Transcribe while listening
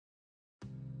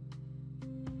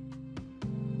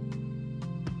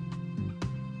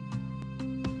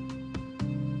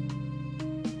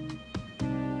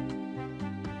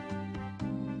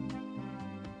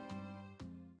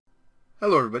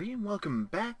Hello everybody and welcome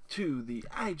back to the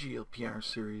IGLPR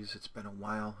series. It's been a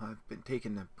while. I've been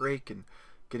taking a break and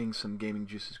getting some gaming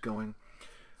juices going.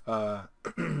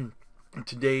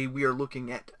 Today we are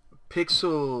looking at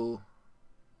Pixel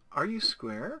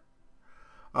ru²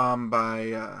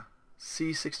 by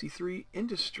C63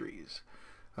 Industries.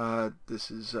 This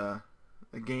is a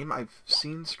game I've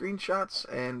seen screenshots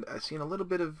and I've seen a little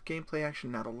bit of gameplay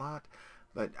action, not a lot,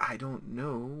 but I don't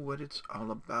know what it's all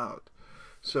about.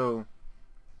 So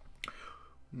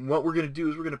what we're going to do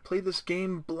is we're going to play this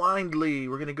game blindly.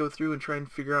 We're going to go through and try and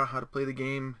figure out how to play the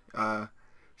game,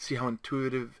 see how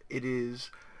intuitive it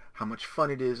is, how much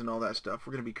fun it is, and all that stuff.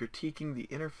 We're going to be critiquing the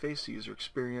interface, the user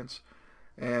experience,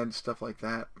 and stuff like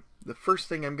that. The first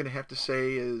thing I'm going to have to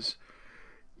say is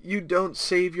you don't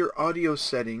save your audio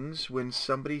settings when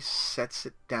somebody sets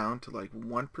it down to like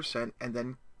 1% and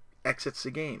then exits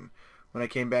the game. When I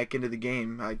came back into the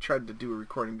game, I tried to do a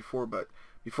recording before, but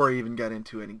before I even got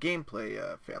into any gameplay,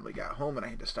 family got home and I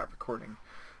had to stop recording.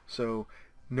 So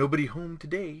nobody home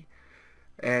today.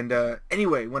 And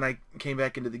anyway, when I came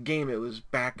back into the game, it was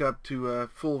back up to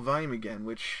full volume again,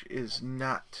 which is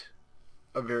not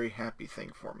a very happy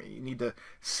thing for me. You need to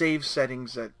save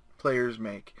settings that players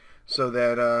make so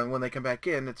that when they come back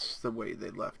in, it's the way they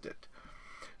left it.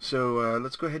 So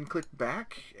let's go ahead and click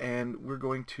back, and we're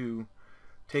going to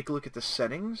take a look at the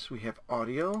settings. We have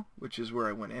audio, which is where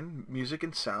I went in, music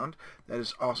and sound. That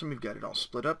is awesome. You've got it all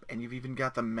split up, and you've even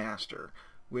got the master,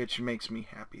 which makes me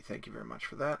happy. Thank you very much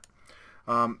for that.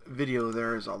 Video,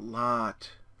 there is a lot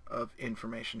of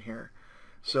information here.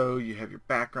 So you have your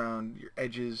background, your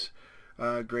edges,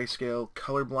 grayscale,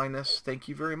 color blindness. Thank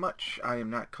you very much. I am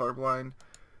not colorblind,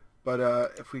 but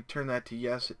if we turn that to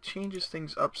yes, it changes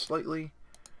things up slightly.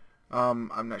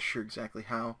 I'm not sure exactly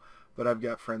how, but I've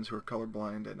got friends who are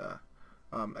colorblind and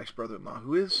ex-brother-in-law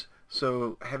who is,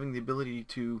 so having the ability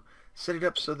to set it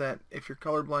up so that if you're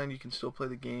colorblind you can still play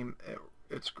the game,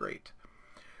 it's great.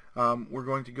 We're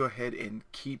going to go ahead and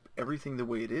keep everything the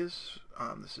way it is.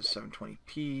 This is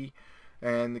 720p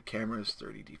and the camera is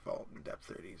 30 default and depth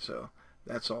 30, so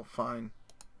that's all fine.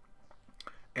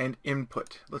 And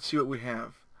input, let's see what we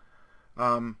have.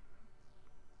 I'm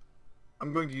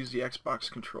going to use the Xbox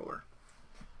controller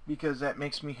because that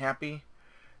makes me happy.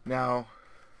 Now,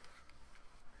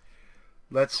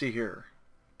 let's see here.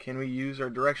 Can we use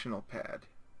our directional pad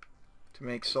to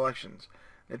make selections?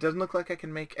 It doesn't look like I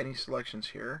can make any selections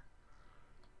here.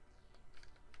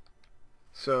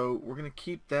 So we're going to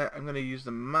keep that. I'm going to use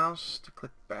the mouse to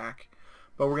click back,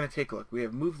 but we're going to take a look. We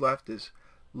have move left is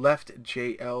left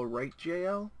JL, right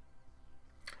JL.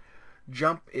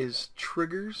 Jump is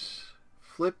triggers.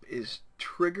 Flip is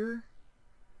trigger.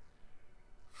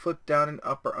 Flip down and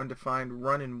up are undefined.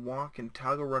 Run and walk and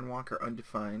toggle run walk are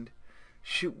undefined.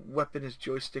 Shoot weapon is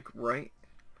joystick right.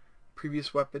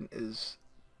 Previous weapon is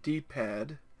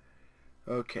D-pad.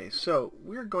 Okay, so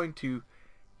we're going to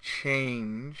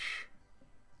change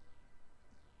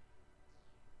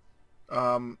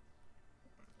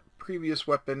previous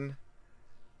weapon.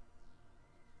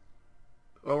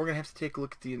 Well, we're going to have to take a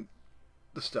look at the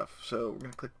stuff. So we're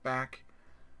going to click back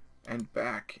and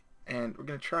back, and we're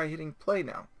going to try hitting play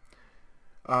now.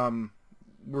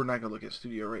 We're not going to look at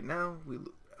studio right now. We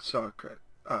saw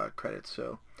credits.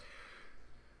 So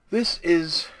this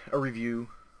is a review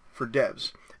for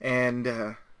devs, and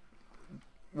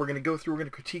we're going to go through, we're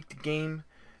going to critique the game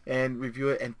and review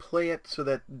it and play it so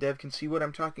that dev can see what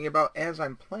I'm talking about as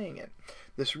I'm playing it.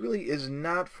 This really is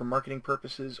not for marketing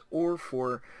purposes or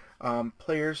for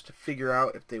players to figure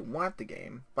out if they want the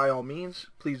game. By all means,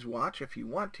 please watch if you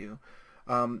want to,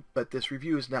 but this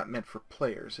review is not meant for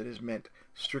players. It is meant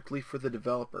strictly for the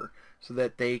developer so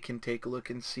that they can take a look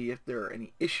and see if there are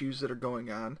any issues that are going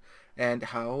on and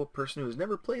how a person who has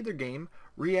never played their game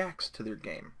reacts to their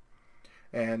game.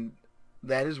 And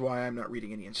that is why I'm not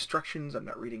reading any instructions, I'm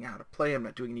not reading how to play, I'm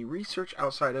not doing any research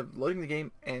outside of loading the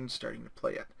game and starting to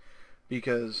play it.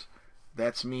 Because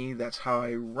that's me, that's how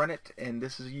I run it, and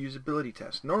this is a usability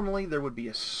test. Normally there would be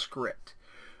a script.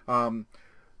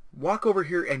 Walk over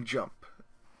here and jump.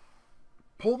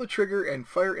 Pull the trigger and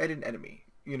fire at an enemy.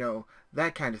 You know,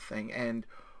 that kind of thing. And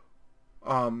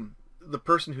the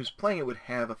person who's playing it would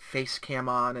have a face cam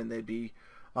on, and they'd be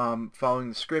following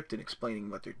the script and explaining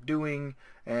what they're doing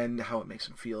and how it makes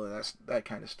them feel, and that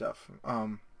kind of stuff.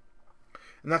 And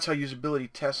that's how usability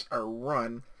tests are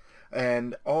run.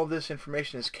 And all this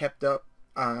information is kept up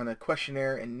on a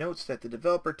questionnaire and notes that the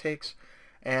developer takes,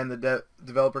 and the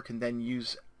developer can then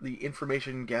use the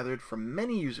information gathered from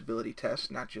many usability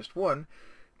tests, not just one,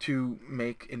 to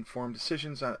make informed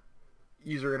decisions on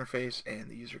user interface and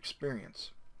the user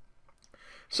experience.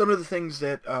 Some of the things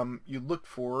that you look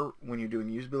for when you're doing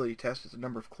a usability test is the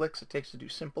number of clicks it takes to do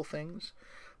simple things.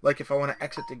 Like if I want to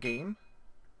exit the game,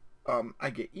 I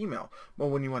get email. Well,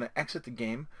 when you want to exit the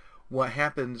game, what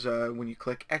happens when you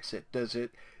click exit? Does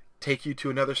it take you to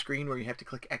another screen where you have to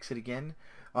click exit again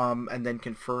and then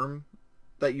confirm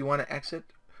that you want to exit?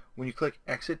 When you click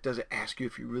exit, does it ask you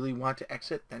if you really want to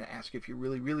exit? Then it asks you if you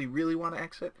really, really, really want to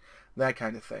exit? That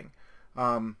kind of thing.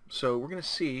 So we're going to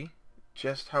see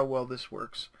just how well this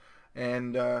works,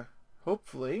 and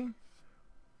hopefully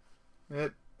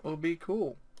it will be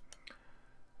cool.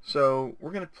 So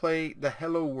we're going to play the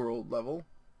Hello World level,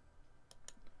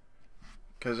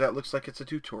 because that looks like it's a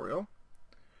tutorial.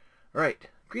 Alright,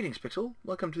 greetings Pixel,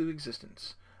 welcome to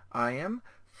existence. I am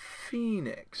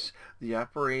Phoenix, the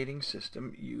operating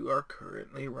system you are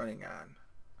currently running on.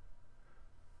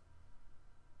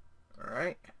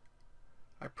 Alright,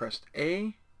 I pressed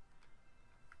A.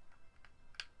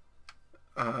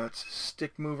 It's a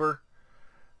stick mover.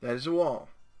 That is a wall.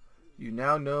 You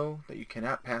now know that you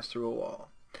cannot pass through a wall.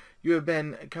 You have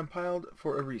been compiled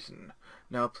for a reason.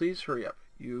 Now please hurry up.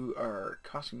 You are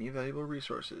costing me valuable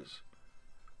resources.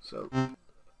 So,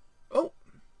 oh!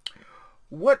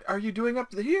 What are you doing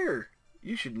up here?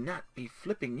 You should not be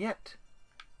flipping yet.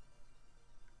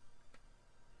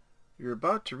 You're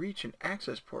about to reach an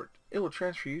access port. It will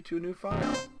transfer you to a new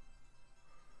file.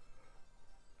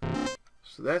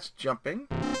 So that's jumping.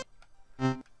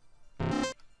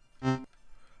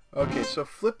 Okay, so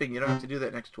flipping, you don't have to do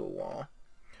that next to a wall.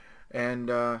 And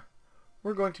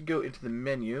we're going to go into the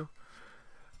menu.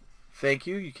 Thank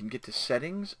you. You can get to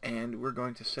settings, and we're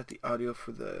going to set the audio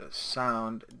for the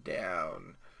sound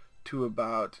down to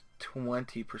about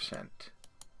 20%.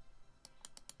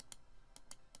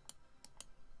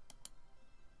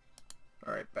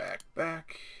 Alright,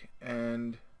 back,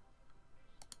 and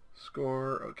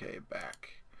score, okay,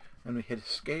 back. And we hit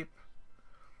escape.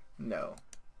 No.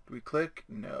 Do we click?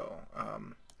 No.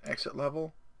 Exit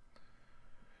level.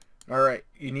 Alright,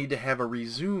 you need to have a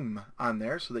resume on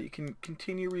there so that you can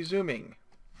continue resuming.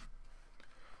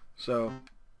 So,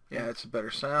 yeah, it's a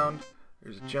better sound.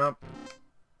 There's a jump.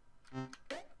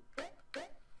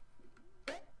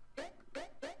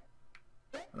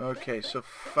 Okay, so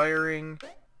firing.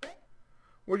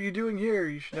 What are you doing here?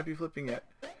 You should not be flipping yet.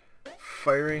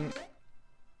 Firing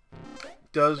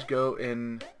does go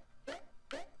in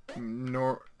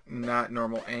not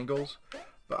normal angles,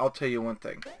 but I'll tell you one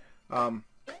thing.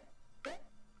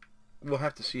 We'll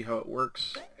have to see how it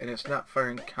works, and it's not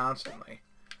firing constantly.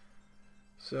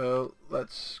 So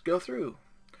let's go through.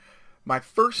 My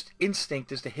first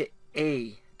instinct is to hit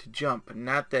A to jump,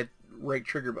 not that right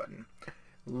trigger button.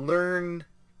 Learn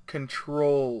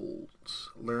controls.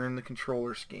 Learn the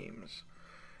controller schemes.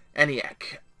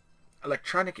 ENIAC,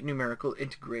 Electronic Numerical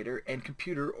Integrator and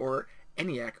Computer, or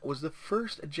ENIAC, was the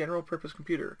first general-purpose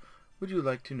computer. Would you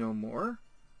like to know more?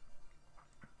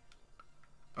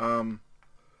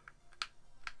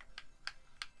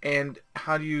 And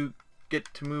how do you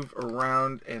get to move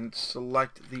around and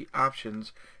select the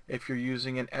options if you're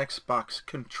using an Xbox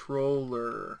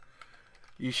controller?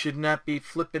 You should not be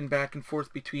flipping back and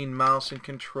forth between mouse and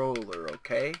controller,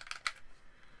 okay?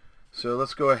 So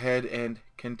let's go ahead and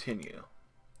continue.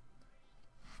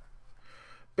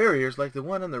 Barriers like the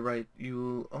one on the right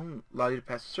will only allow you to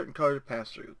pass a certain color to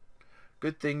pass through.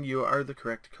 Good thing you are the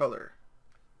correct color.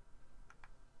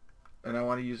 And I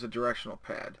want to use a directional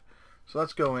pad. So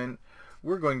let's go in.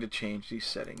 We're going to change these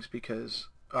settings because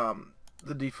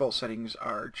the default settings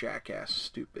are jackass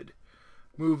stupid.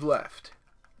 Move left.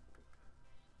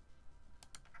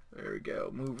 There we go.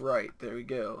 Move right. There we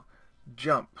go.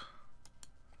 Jump.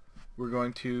 We're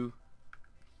going to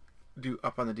do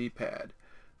up on the D-pad.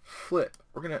 Flip.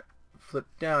 We're going to flip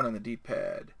down on the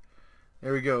D-pad.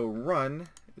 There we go. Run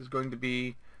is going to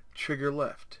be trigger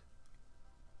left.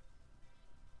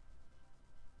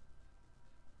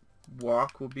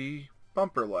 Walk will be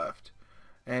bumper left.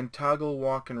 And toggle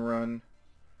walk and run.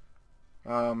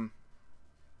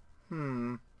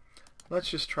 Let's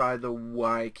just try the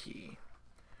Y key.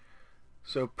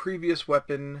 So previous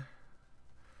weapon.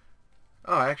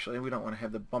 Oh, actually, we don't want to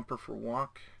have the bumper for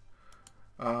walk.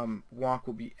 Walk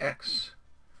will be X.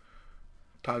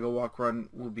 Toggle walk run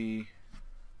will be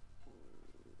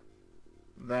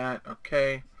that.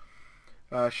 Okay.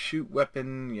 Shoot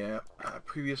weapon, yeah.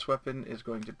 Previous weapon is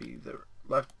going to be the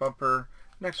left bumper.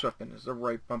 Next weapon is the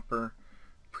right bumper.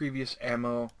 Previous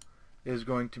ammo is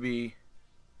going to be,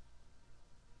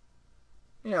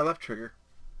 yeah, left trigger.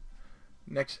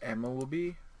 Next ammo will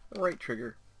be the right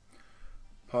trigger.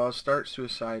 Pause, start,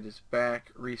 suicide is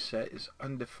back. Reset is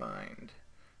undefined,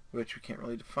 which we can't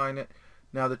really define it.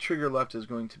 Now the trigger left is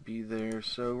going to be there,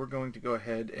 so we're going to go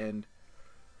ahead and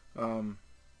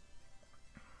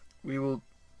we will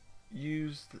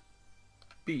use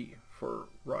B for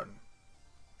run,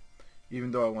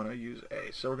 even though I want to use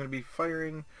A. So we're going to be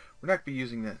firing. We're not going to be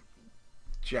using that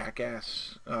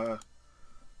jackass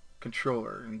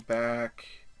controller. And back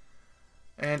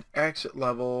and exit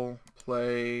level,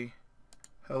 play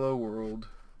hello world.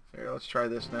 There, let's try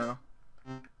this now.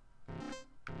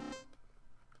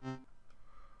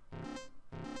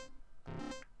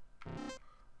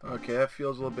 Okay, that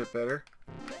feels a little bit better.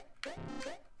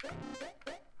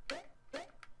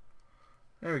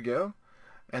 There we go.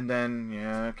 And then,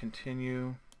 yeah,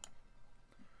 continue.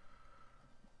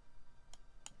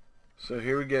 So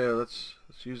here we go. Let's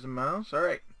use the mouse.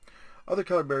 Alright. Other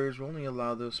color barriers will only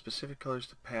allow those specific colors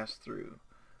to pass through.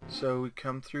 So we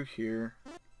come through here,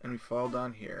 and we fall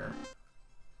down here.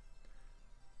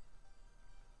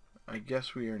 I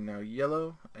guess we are now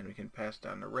yellow, and we can pass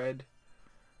down to red.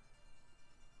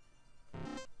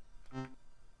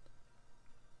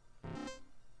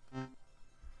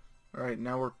 Alright,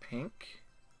 now we're pink,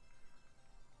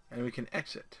 and we can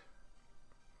exit.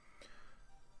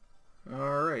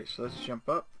 Alright, so let's jump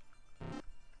up.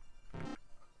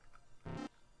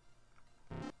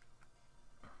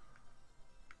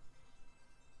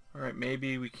 Alright,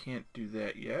 maybe we can't do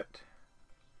that yet.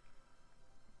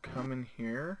 Come in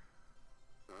here.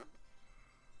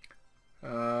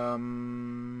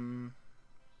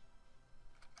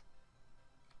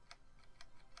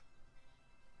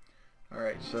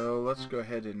 Alright, so let's go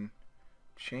ahead and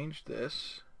change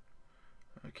this.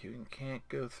 Okay, we can't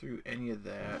go through any of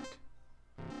that.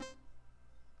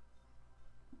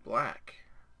 Black.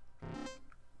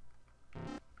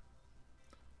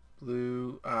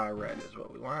 Blue, red is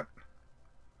what we want.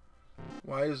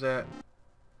 Why is that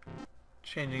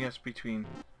changing us between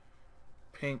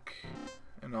pink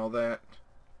and all that?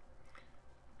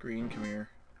 Green, come here.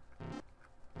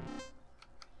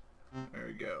 There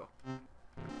we go.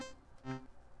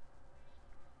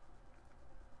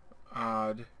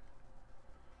 Odd.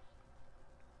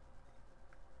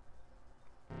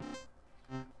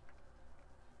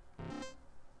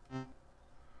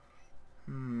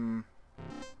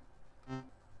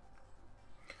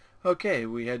 Okay,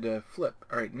 we had to flip.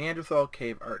 Alright, Neanderthal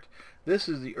cave art. This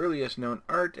is the earliest known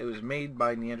art. It was made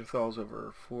by Neanderthals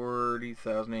over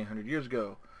 40,800 years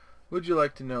ago. Would you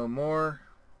like to know more?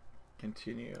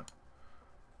 Continue.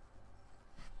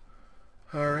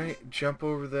 Alright, jump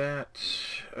over that.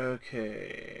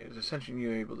 Okay, as essentially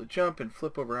you're able to jump and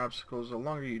flip over obstacles. The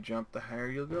longer you jump, the higher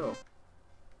you'll go.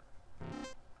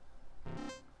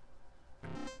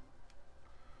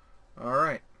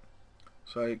 Alright,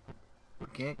 so we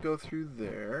can't go through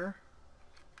there.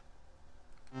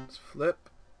 Let's flip.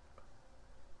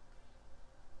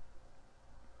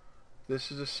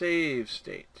 This is a save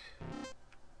state.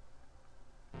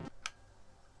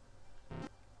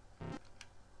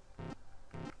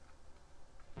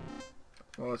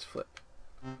 Well, let's flip.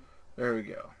 There we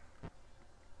go.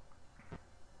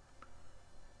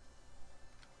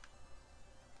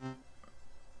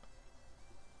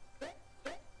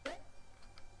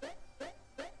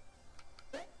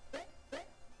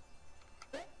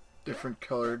 Different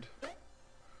colored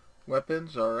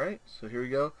weapons. Alright, so here we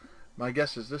go. My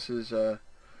guess is this is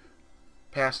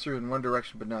pass through in one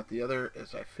direction but not the other,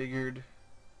 as I figured.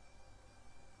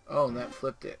 Oh, and that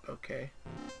flipped it. Okay.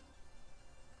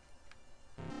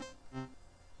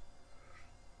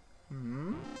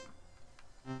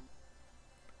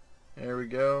 There we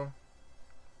go.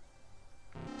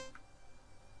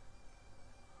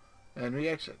 And we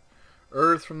exit.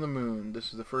 Earth from the moon.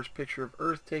 This is the first picture of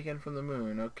Earth taken from the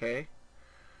moon. Okay.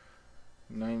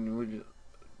 9 would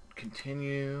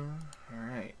continue.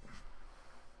 Alright.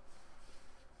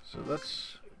 So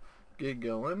let's get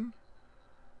going.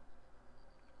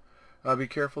 Be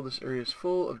careful, this area is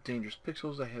full of dangerous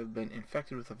pixels that have been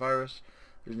infected with the virus.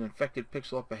 There's an infected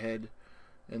pixel up ahead.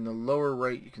 In the lower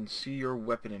right, you can see your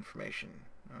weapon information.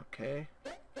 Okay.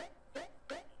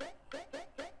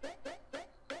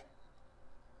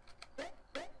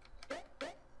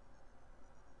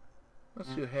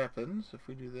 Let's see what happens if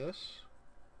we do this.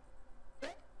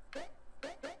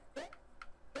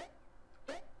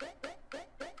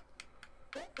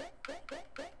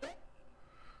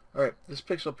 Alright, this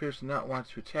pixel appears to not want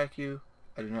to attack you.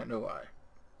 I do not know why.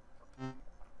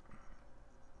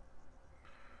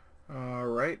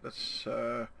 Alright, let's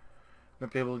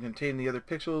not be able to contain the other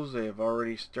pixels. They have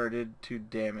already started to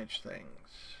damage things.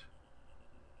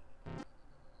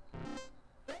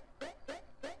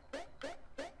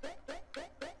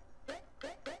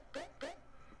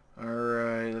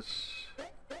 Alright, let's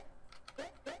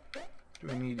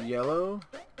yellow.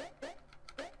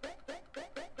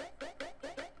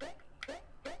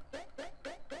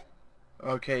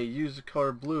 Okay, use the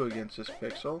color blue against this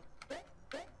pixel.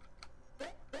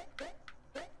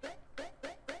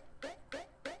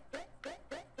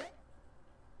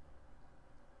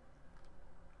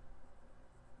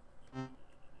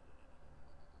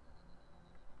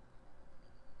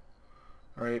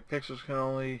 Alright, pixels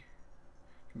can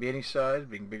be any size.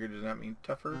 Being bigger does not mean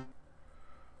tougher.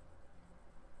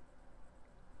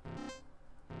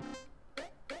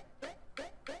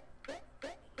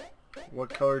 What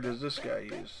color does this guy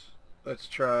use? Let's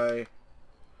try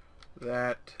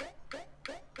that.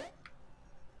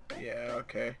 Yeah,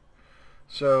 okay.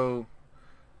 So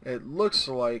it looks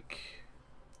like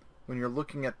when you're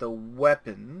looking at the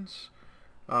weapons,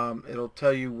 it'll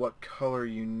tell you what color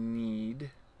you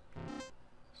need.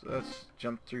 So let's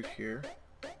jump through here.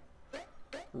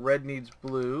 Red needs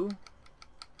blue.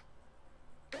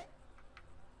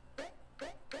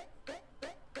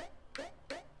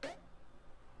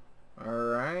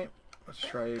 Alright, let's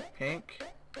try pink.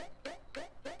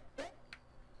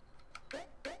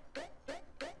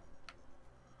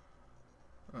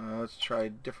 Let's try a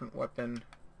different weapon.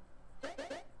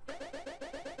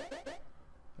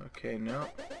 Okay, no.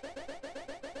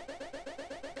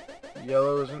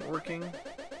 Yellow isn't working.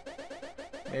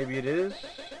 Maybe it is.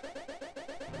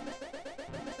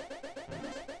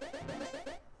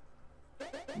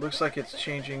 Looks like it's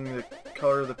changing the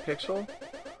color of the pixel.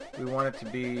 We want it to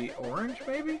be orange,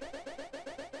 maybe?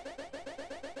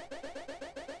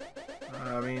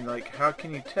 I mean, like, how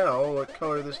can you tell what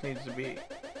color this needs to be?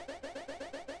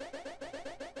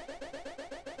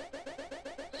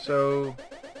 So,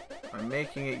 I'm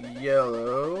making it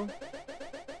yellow.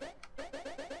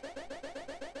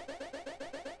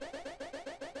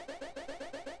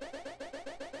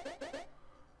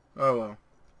 Oh well.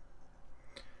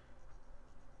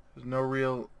 There's no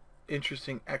real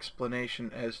interesting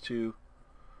explanation as to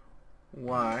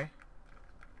why.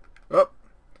 Oh!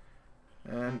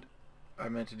 And I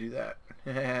meant to do that.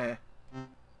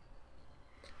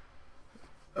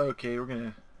 Okay, we're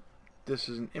gonna... This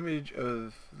is an image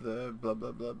of the blah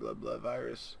blah blah blah blah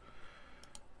virus.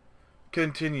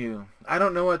 Continue. I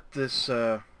don't know what this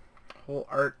whole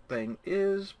art thing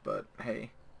is, but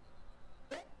hey.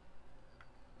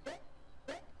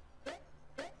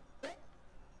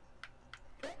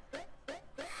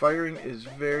 Firing is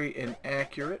very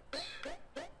inaccurate.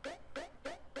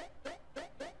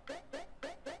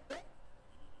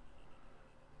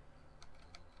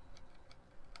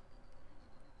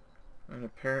 And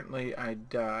apparently I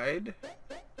died.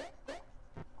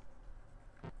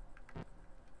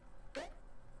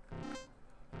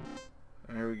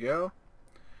 There we go.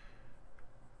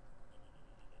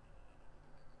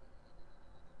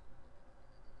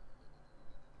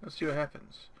 Let's see what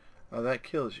happens. Oh, that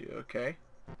kills you, okay.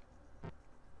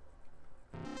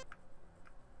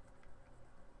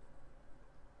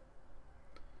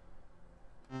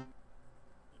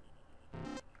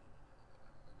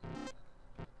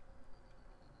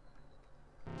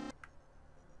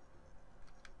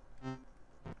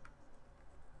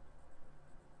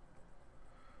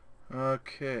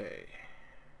 Okay.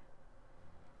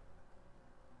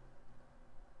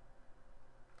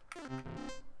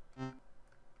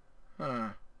 Huh.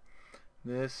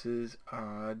 This is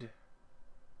odd.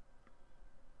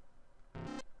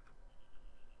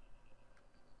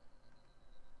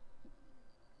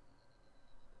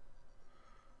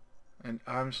 And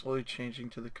I'm slowly changing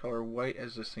to the color white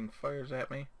as this thing fires at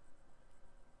me.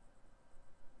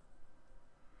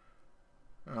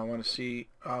 I wanted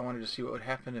to see what would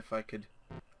happen if I could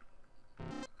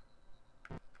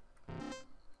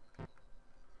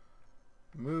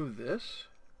move this.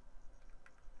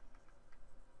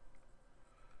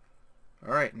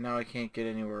 Alright, now I can't get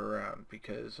anywhere around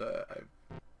because there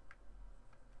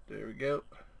we go.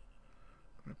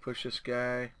 I'm going to push this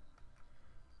guy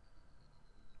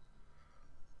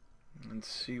and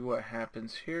see what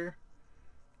happens here.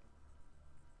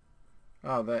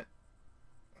 Oh, that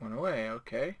went away,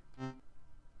 okay.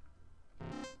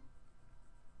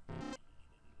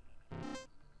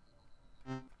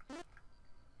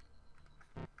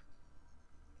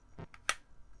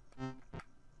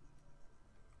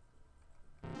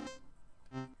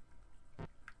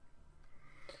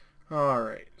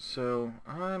 Alright, so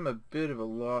I'm a bit of a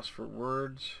loss for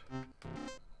words.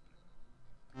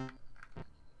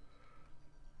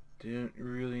 Didn't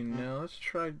really know. Let's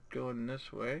try going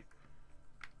this way.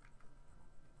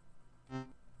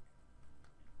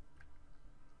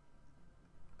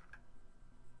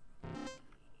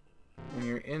 When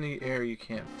you're in the air, you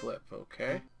can't flip,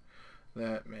 okay?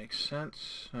 That makes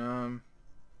sense.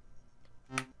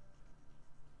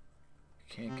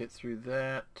 Can't get through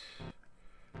that.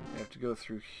 I have to go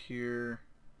through here.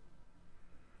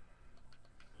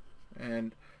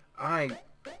 And I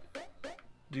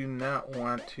do not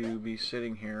want to be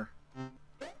sitting here.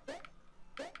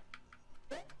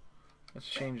 Let's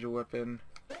change the weapon.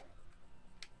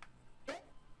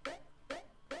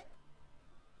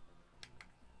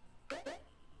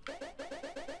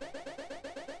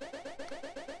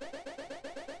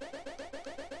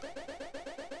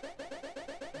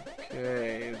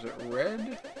 Okay, is it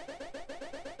red?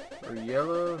 Or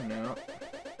yellow? No.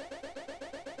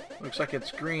 Looks like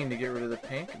it's green to get rid of the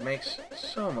pink. It makes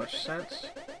so much sense.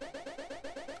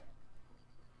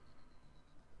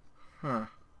 Huh.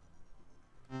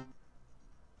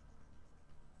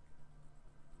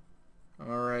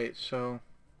 Alright, so...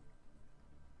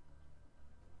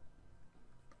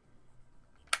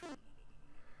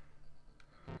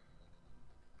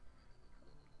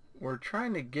 we're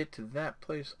trying to get to that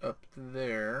place up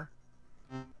there.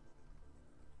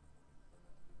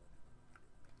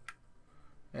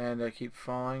 And I keep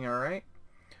falling, alright.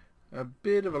 A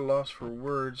bit of a loss for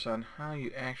words on how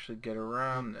you actually get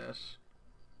around this.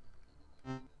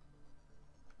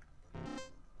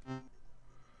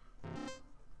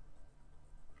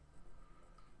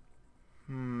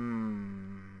 You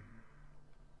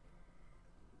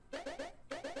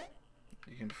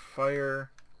can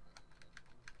fire.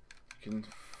 You can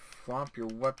flop your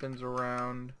weapons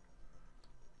around.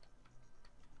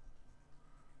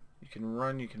 You can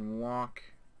run, you can walk.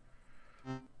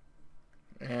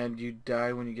 And you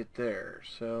die when you get there.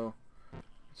 So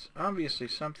it's obviously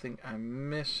something I'm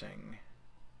missing.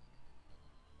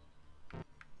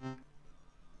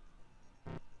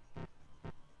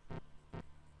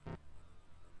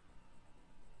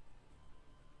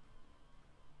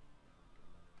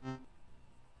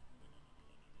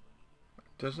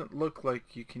 Doesn't look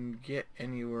like you can get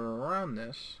anywhere around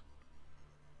this.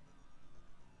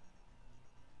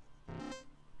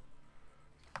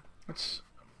 Let's...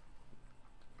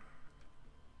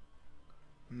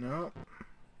 no.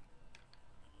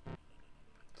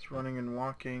 It's running and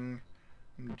walking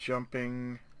and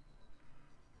jumping.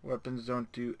 Weapons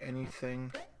don't do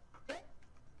anything.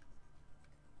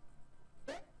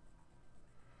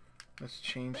 Let's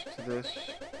change to this.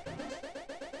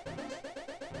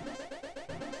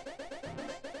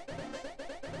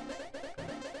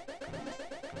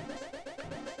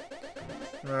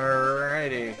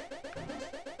 Alrighty.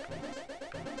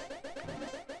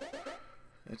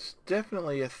 It's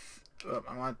definitely a... oh,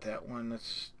 I want that one.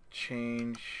 Let's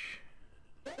change...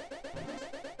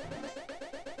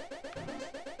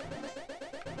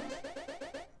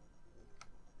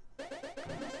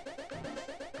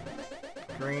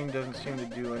 green doesn't seem to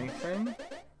do anything.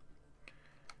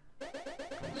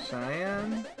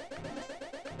 Cyan.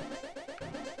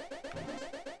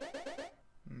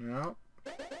 No.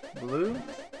 Blue.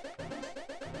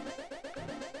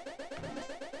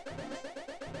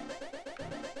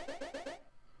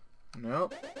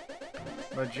 Nope.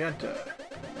 Magenta.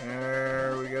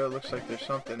 There we go. Looks like there's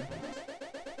something.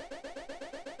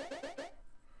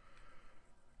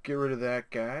 Get rid of that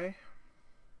guy.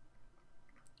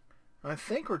 I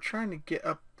think we're trying to get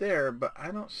up there, but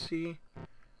I don't see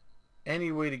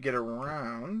any way to get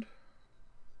around.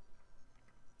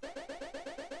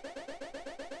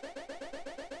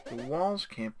 The walls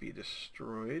can't be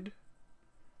destroyed.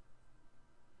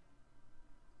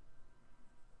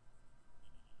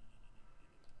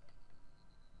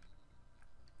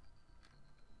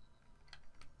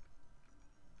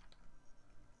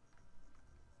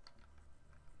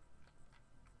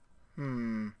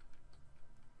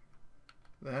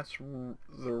 That's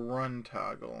the run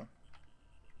toggle.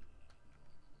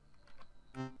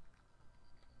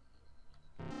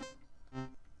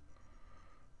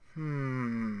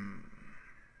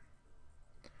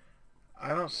 I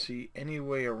don't see any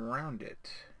way around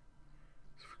it.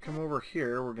 If we come over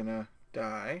here, we're gonna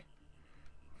die.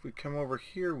 If we come over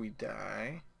here, we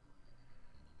die.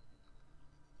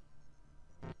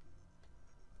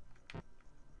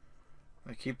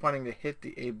 I keep wanting to hit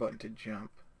the A button to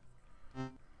jump.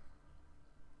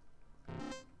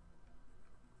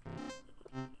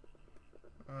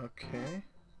 Okay.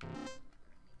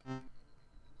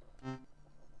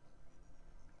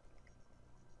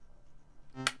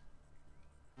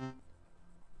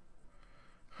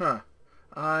 Huh.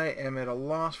 I am at a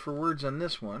loss for words on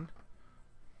this one.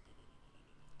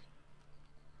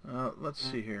 Let's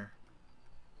see here.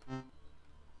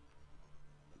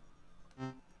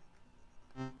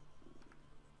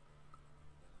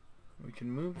 We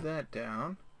can move that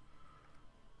down.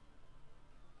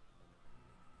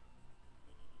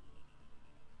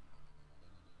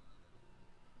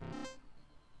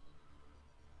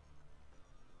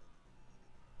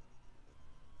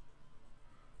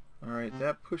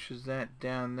 that pushes that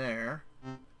down there.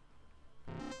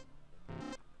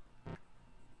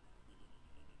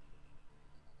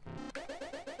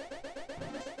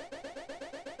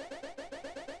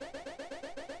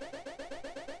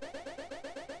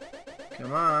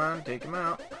 Come on, take him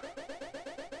out.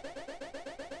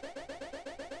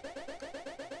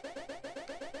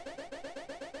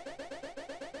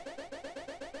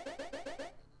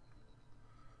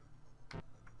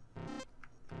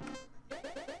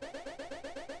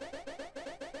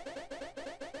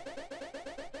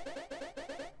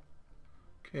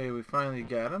 Okay, we finally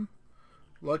got him.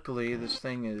 Luckily, this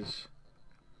thing is...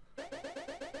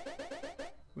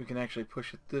 we can actually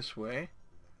push it this way.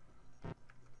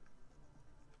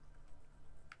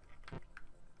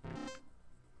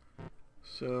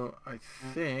 So, I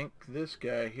think this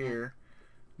guy here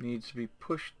needs to be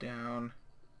pushed down,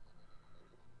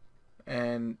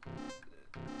 and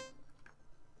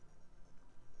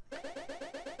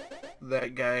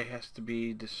that guy has to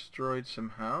be destroyed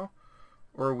somehow,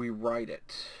 or we ride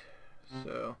it.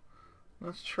 So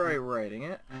let's try riding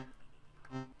it.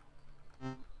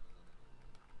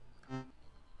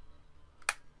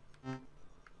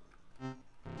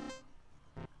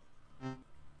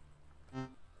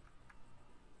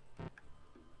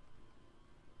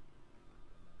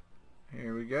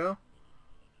 Here we go.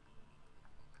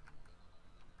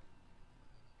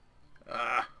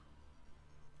 Ah.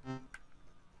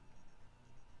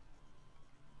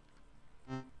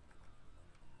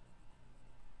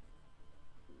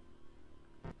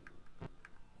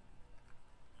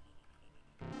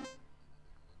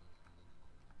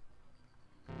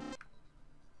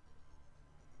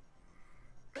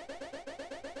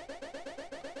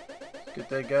 Get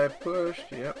that guy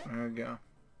pushed. Yep, there we go.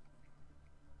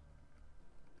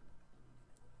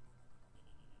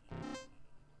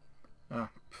 Oh.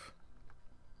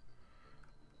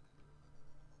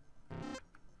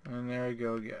 And there we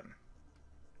go again.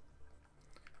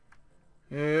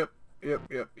 Yep.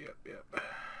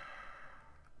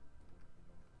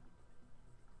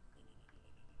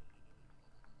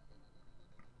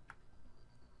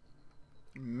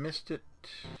 Missed it.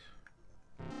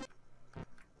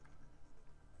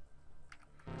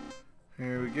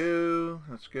 Here we go.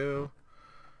 Let's go.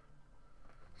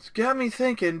 It's got me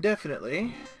thinking,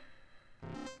 definitely.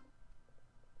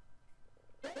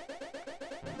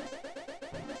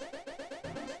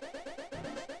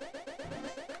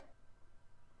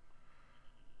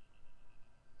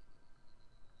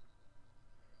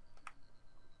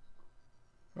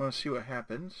 I want to see what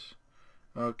happens.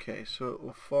 Okay, so it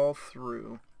will fall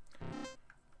through.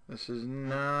 This is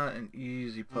not an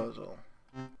easy puzzle.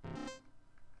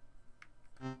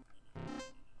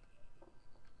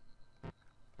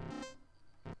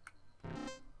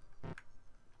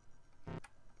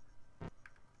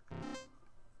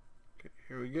 Okay,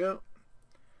 here we go.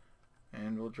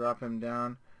 And we'll drop him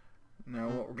down. Now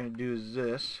what we're going to do is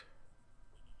this.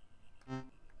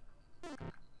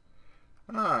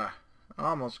 Ah,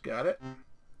 almost got it.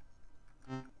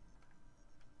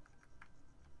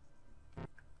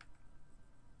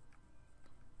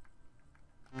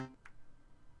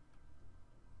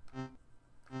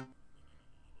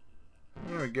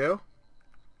 There we go.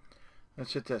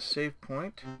 Let's hit that save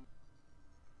point.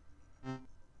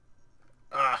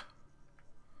 Ah!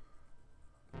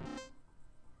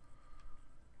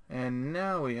 And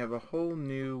now we have a whole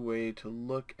new way to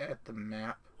look at the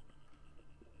map.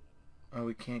 Oh,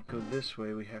 we can't go this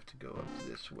way. We have to go up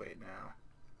this way now.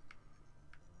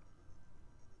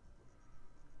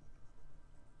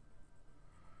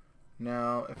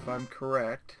 Now, if I'm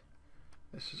correct,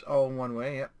 this is all one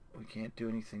way. Yep, we can't do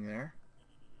anything there.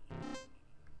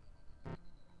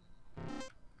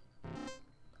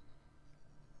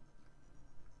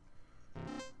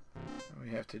 We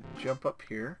have to jump up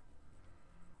here,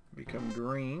 become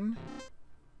green.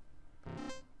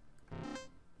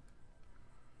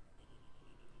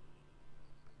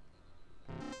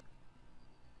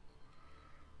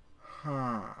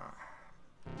 Huh.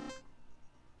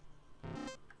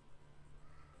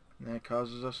 And that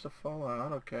causes us to fall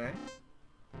out. Okay.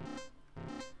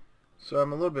 So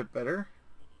I'm a little bit better.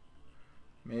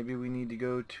 Maybe we need to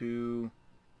go to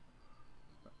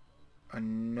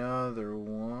another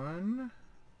one.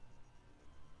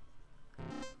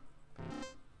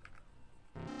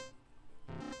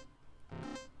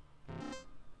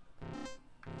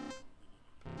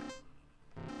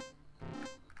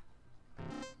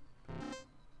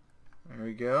 There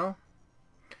we go.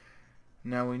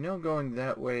 Now we know going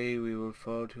that way we will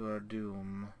fall to our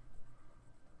doom.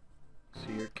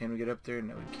 See here, can we get up there?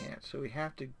 No, we can't. So we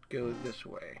have to go this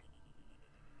way.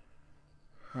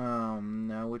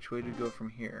 Now which way to go from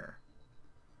here?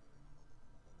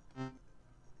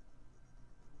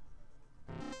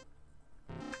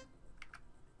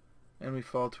 And we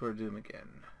fall to our doom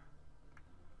again.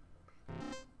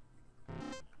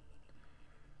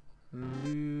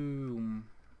 Loom.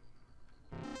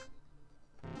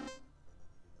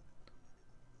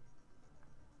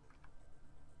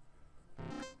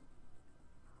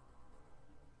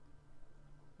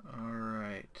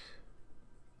 Alright.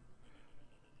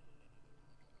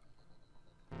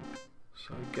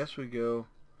 So I guess we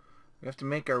have to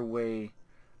make our way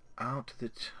out to the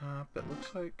top, it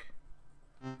looks like.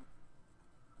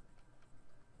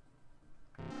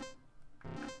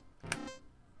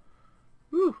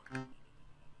 Woo!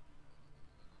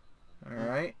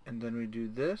 Alright, and then we do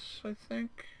this, I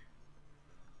think.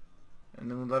 And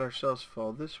then we let ourselves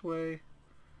fall this way.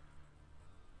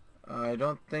 I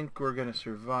don't think we're going to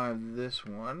survive this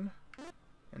one.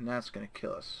 And that's going to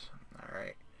kill us.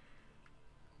 Alright.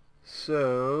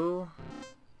 So,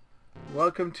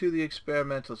 welcome to the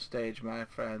experimental stage, my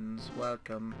friends.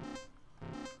 Welcome.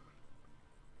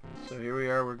 So here we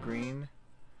are, we're green.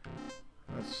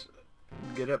 Let's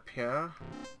get up here.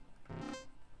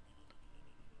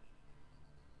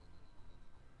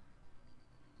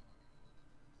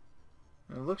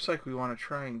 It looks like we want to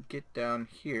try and get down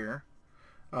here.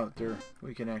 Oh, there,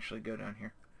 we can actually go down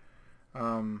here.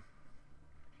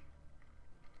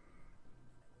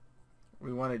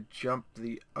 We want to jump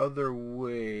the other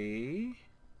way.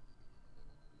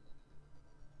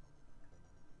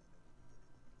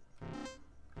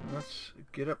 Let's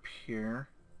get up here.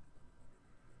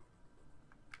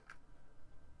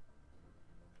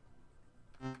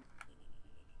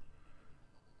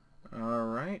 All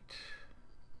right.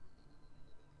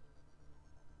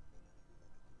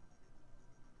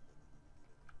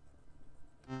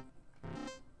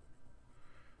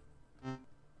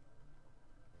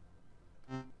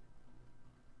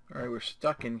 Alright, we're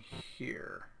stuck in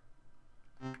here.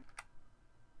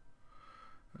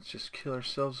 Let's just kill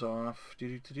ourselves off.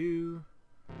 Do-do-do-do.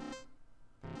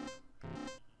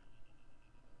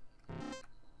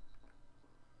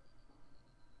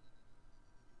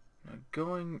 Now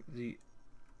going the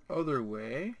other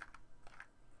way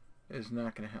is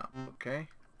not going to help, okay?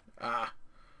 Ah!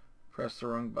 Press the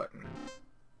wrong button.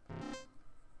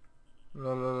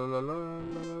 La la la la la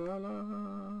la la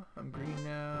la. I'm green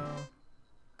now.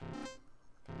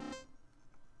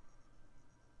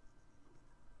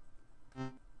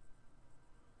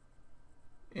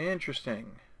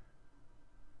 Interesting.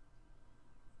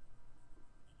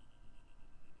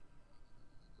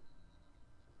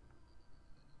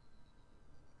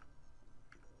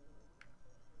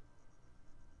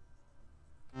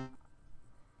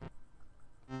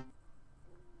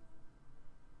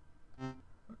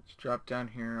 Let's drop down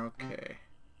here. Okay.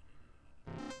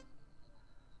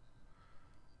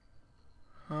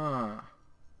 Huh.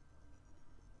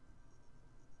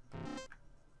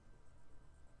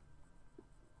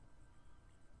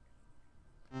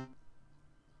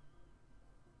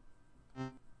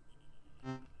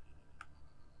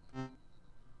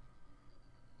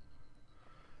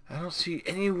 I don't see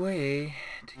any way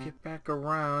to get back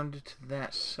around to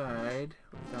that side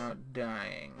without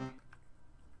dying.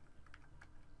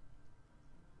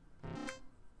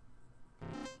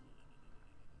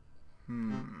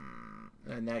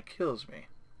 And that kills me.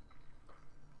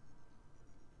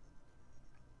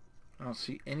 I don't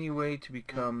see any way to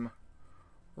become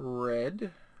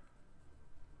red.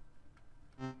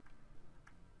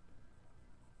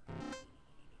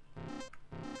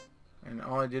 And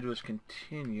all I did was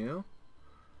continue.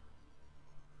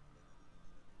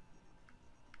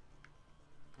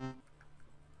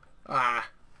 Ah!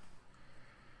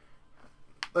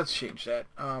 Let's change that.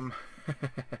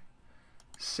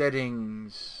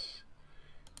 Settings.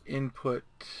 Input.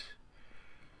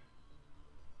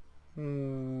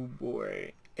 Oh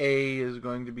boy. A is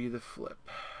going to be the flip.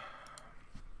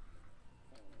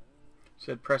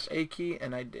 Said press A key,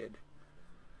 and I did.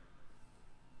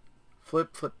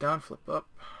 Flip, flip down, flip up.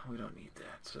 We don't need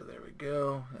that, so there we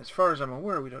go. As far as I'm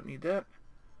aware, we don't need that.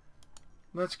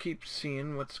 Let's keep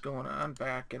seeing what's going on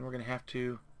back, and we're going to have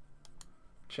to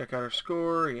check out our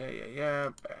score. Yeah,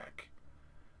 back.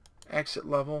 Exit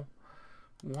level.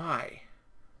 Why?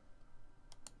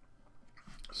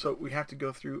 So we have to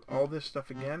go through all this stuff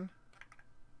again.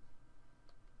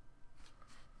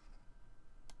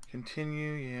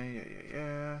 Continue.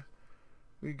 Yeah.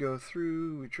 We go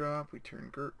through, we drop, we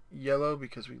turn yellow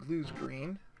because we lose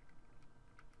green.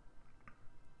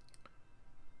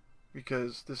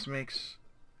 Because this makes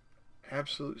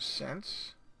absolute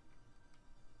sense.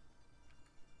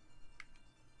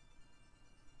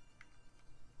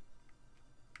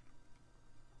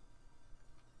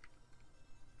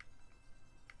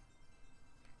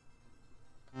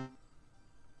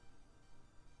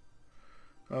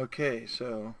 Okay,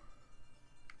 so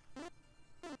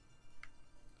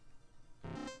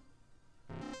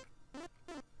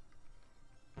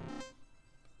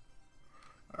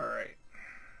alright.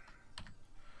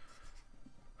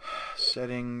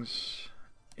 Settings,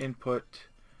 input,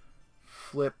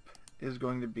 flip is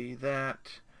going to be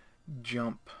that,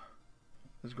 jump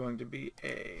is going to be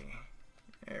A.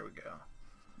 There we go.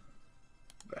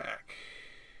 Back,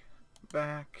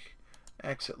 back,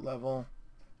 exit level.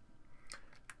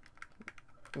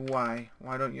 Why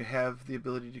don't you have the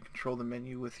ability to control the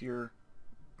menu with your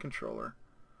controller?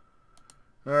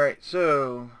 Alright,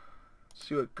 so let's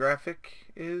see what graphic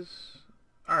is.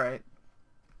 Alright,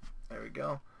 there we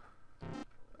go.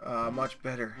 Much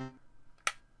better.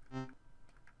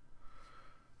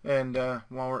 And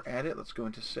while we're at it, let's go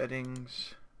into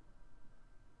settings,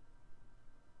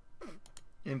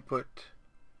 input,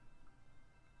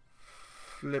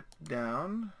 flip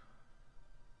down,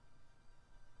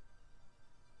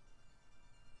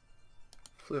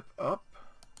 flip up,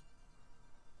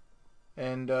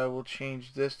 and we'll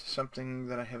change this to something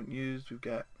that I haven't used. We've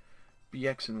got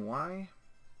BX and Y.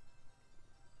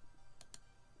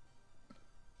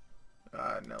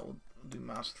 No, we'll do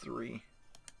mouse 3.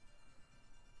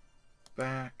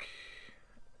 Back,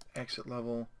 exit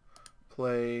level,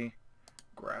 play,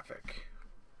 graphic.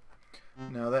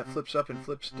 Now that flips up and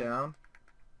flips down.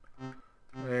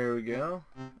 There we go.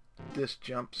 This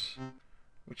jumps,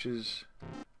 which is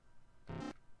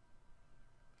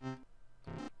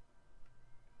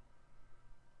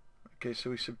okay, so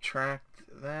we subtract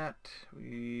that.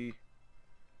 We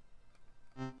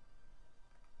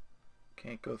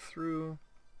can't go through.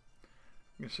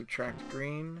 I'm going to subtract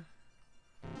green,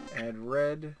 add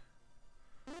red,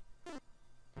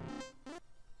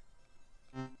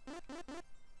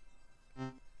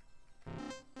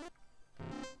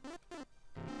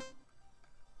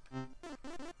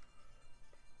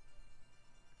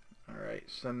 alright,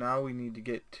 so now we need to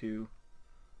get to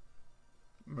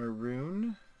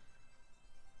maroon,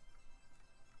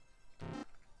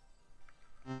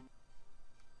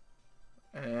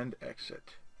 and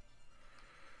exit.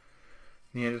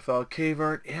 Neanderthal cave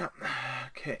art, yeah.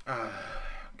 Okay,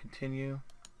 continue.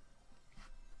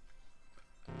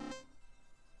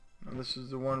 Now this is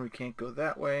the one we can't go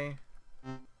that way.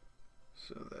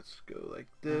 So let's go like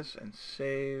this and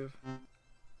save.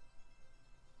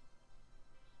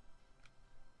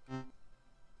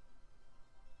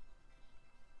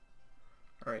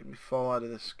 Alright, we fall out of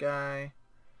the sky.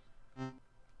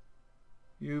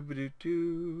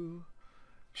 Yoo-ba-doo-doo.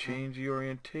 Change the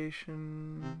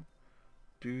orientation.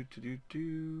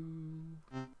 Do-do-do-do.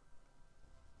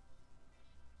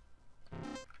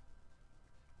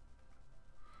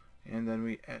 And then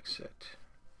we exit.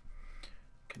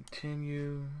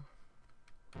 Continue.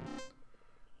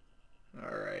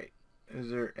 Alright. Is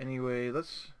there any way?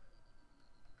 Let's...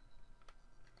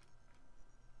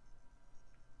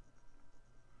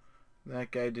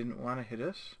 That guy didn't want to hit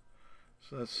us.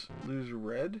 So let's lose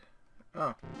red.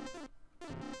 Oh.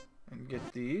 And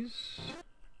get these.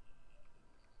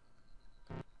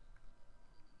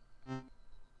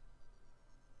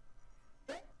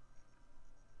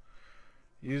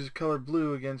 Use the color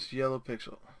blue against yellow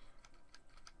pixel.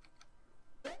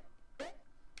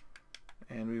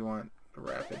 And we want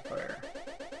rapid fire.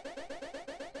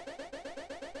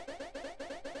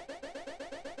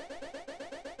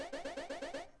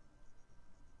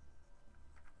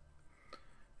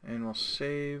 And we'll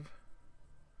save.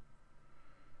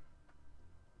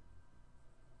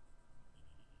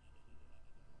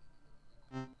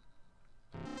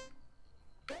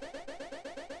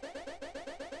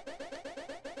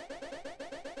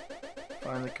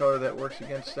 Find the color that works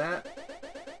against that.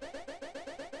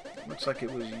 Looks like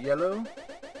it was yellow.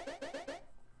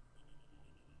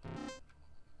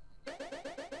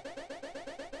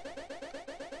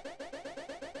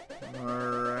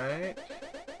 Alright.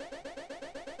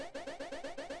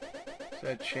 Is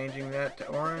that changing that to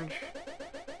orange?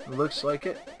 Looks like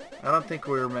it. I don't think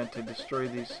we were meant to destroy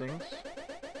these things.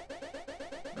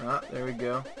 Ah, there we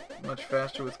go. Much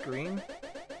faster with green.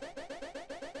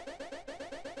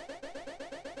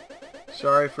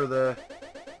 Sorry for the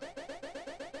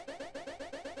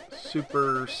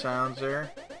super sounds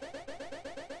there.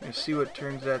 You see what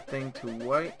turns that thing to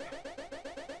white.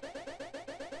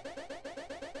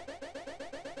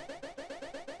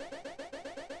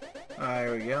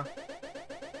 There we go.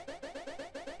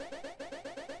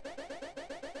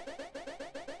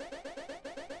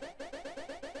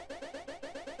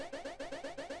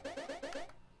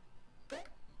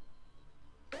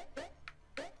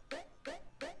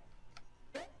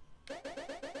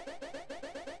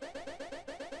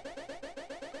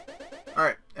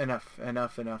 Enough,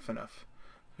 enough, enough, enough.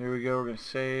 Here we go. We're going to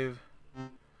save.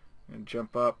 And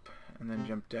jump up and then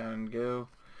jump down and go.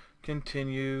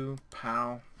 Continue.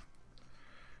 Pow.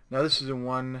 Now this is the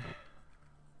one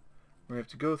where we have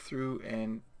to go through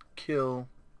and kill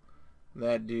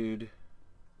that dude.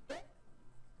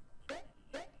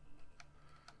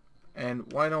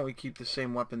 And why don't we keep the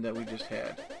same weapon that we just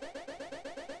had?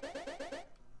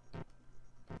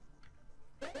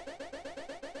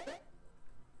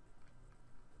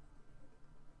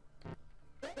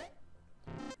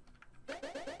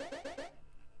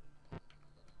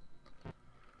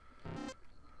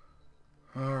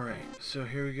 Alright, so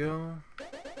here we go.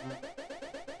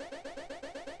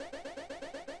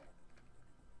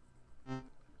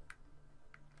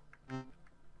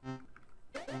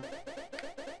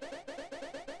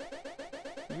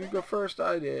 You go first,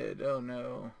 I did. Oh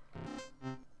no.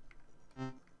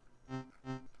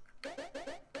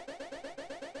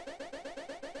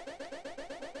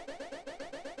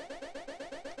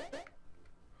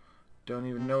 Don't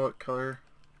even know what color.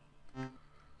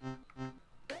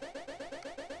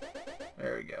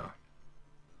 There we go.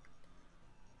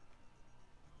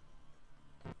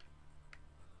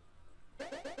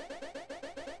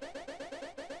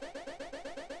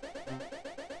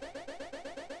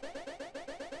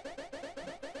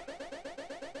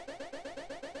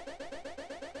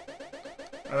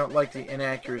 I don't like the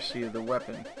inaccuracy of the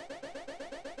weapon.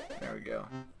 There we go.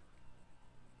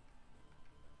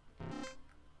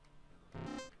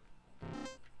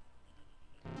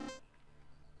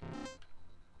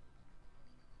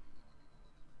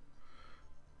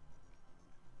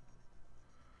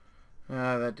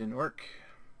 That didn't work.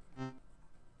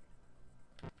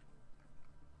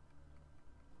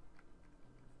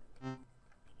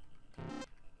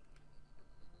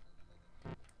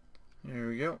 There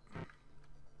we go.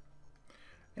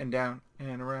 And down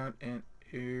and around and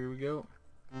here we go.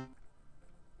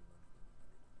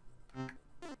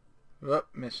 Oh,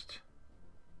 missed.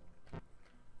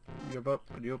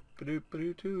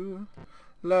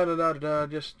 La da da da,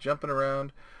 just jumping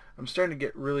around. I'm starting to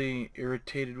get really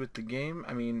irritated with the game.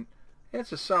 I mean,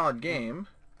 it's a solid game.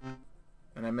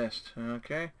 And I missed.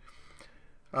 Okay.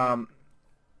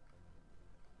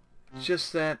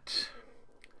 Just that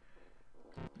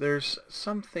there's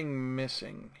something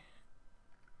missing.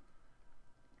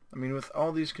 I mean, with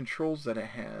all these controls that it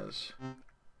has.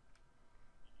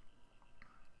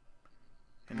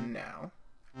 And now.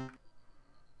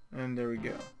 And there we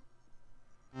go.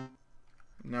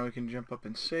 Now we can jump up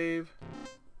and save.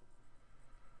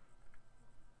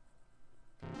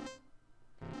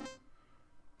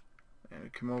 And we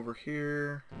come over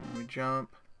here. And we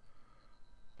jump.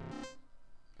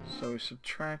 So we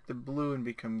subtract the blue and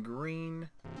become green.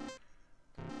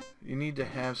 You need to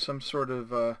have some sort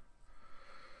of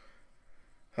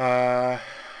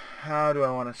how do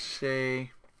I want to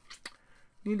say,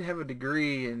 you need to have a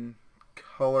degree in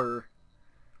color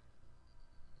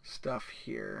stuff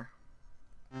here.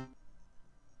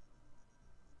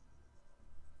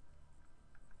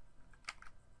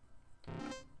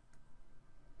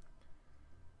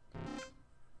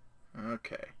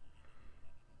 Okay.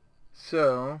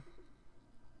 So,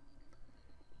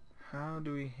 how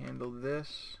do we handle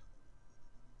this?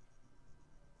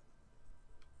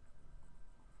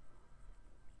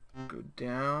 Go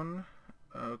down.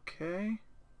 Okay.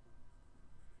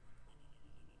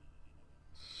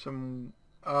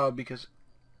 Because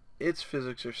its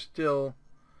physics are still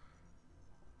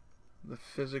the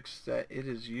physics that it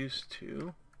is used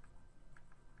to.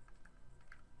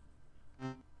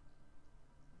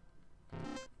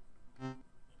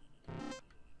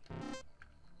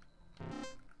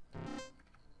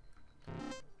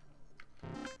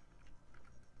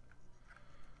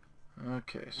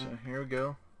 Okay, so here we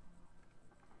go.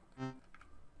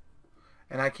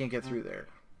 And I can't get through there.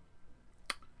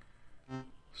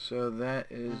 So that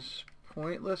is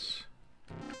pointless.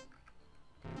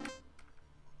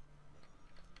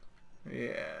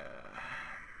 Yeah.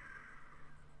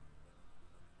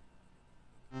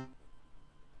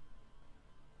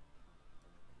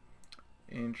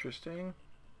 Interesting.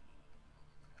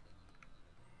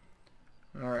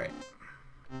 Alright.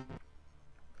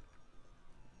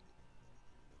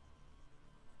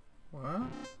 What?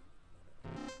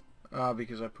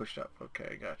 Because I pushed up.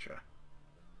 Okay, gotcha.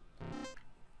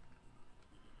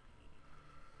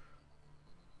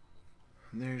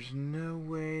 There's no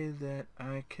way that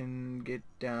I can get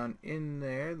down in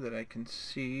there that I can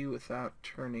see without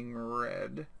turning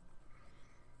red.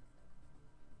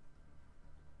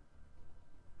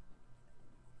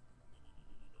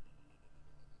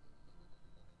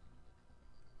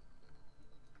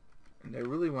 And I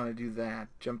really want to do that.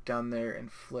 Jump down there and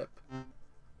flip.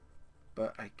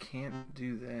 But I can't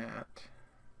do that.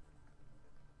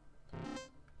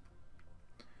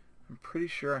 I'm pretty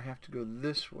sure I have to go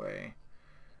this way.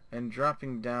 And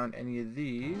dropping down any of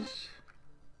these...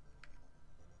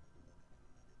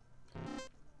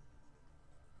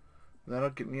 that'll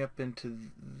get me up into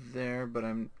there, but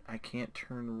I can't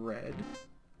turn red.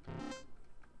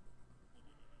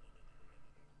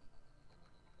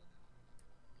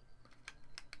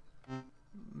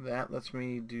 That lets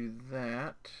me do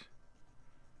that.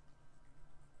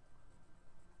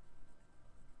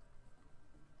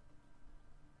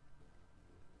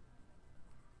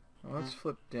 Well, let's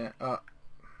flip down.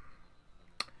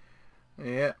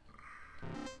 Yeah.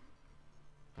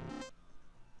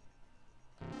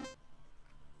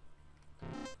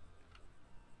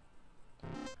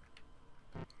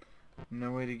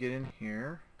 No way to get in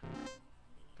here.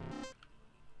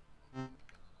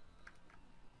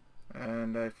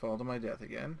 And I fall to my death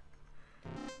again.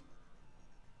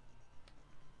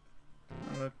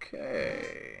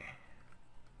 Okay.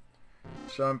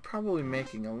 So I'm probably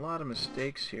making a lot of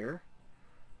mistakes here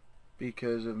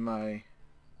because of my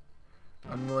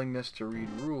unwillingness to read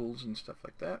rules and stuff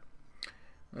like that.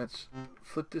 Let's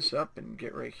flip this up and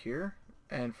get right here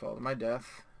and fall to my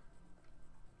death.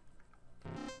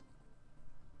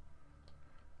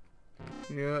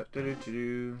 Yeah, It's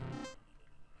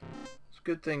a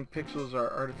good thing pixels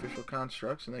are artificial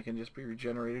constructs and they can just be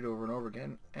regenerated over and over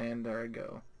again. And there I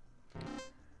go.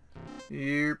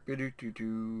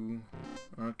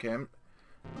 Okay, I'm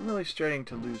really starting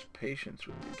to lose patience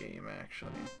with the game,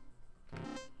 actually.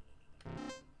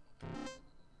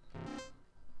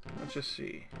 Let's just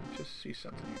see. Let's just see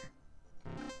something here.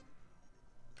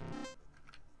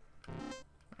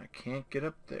 I can't get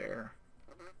up there.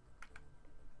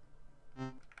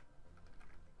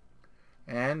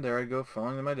 And there I go,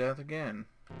 falling to my death again.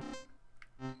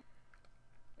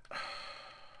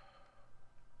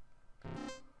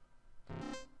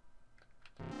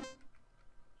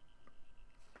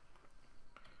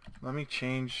 Let me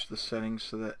change the settings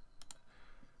so that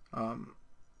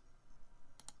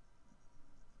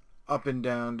up and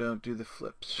down don't do the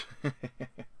flips.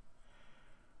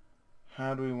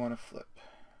 How do we want to flip?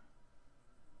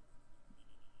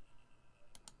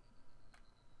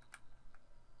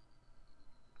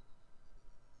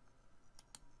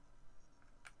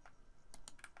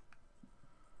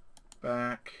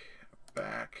 Back,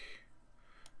 back,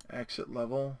 exit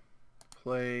level,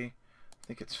 play, I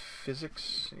think it's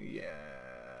physics,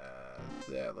 yeah,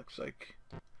 that looks like.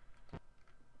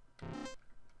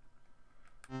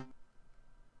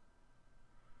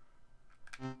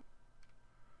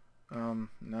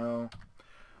 No,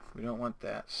 we don't want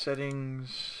that.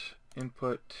 Settings,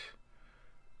 input,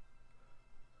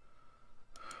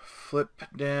 flip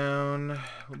down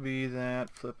will be that,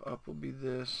 flip up will be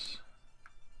this.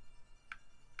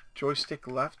 Joystick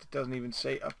left, it doesn't even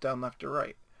say up, down, left, or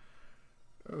right.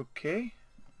 Okay,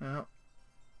 now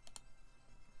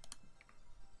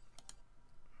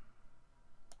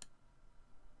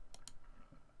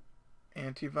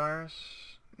antivirus,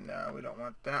 no, we don't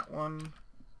want that one.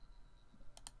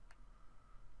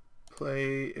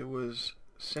 Play, it was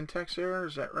syntax error,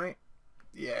 is that right?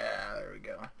 Yeah, there we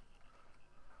go.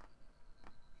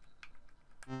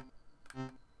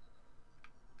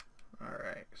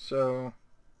 Alright, so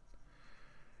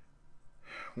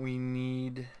we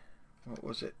need, what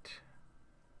was it?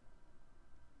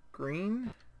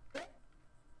 Green?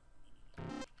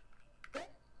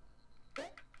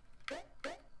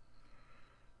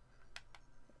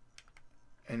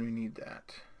 And we need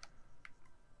that.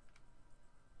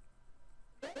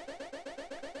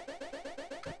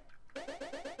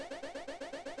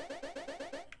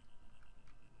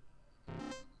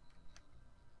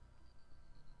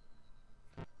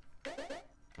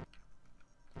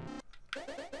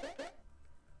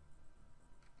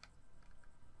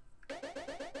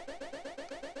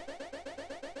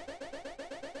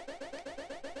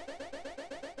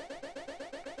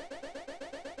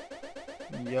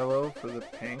 Yellow for the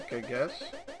pink, I guess.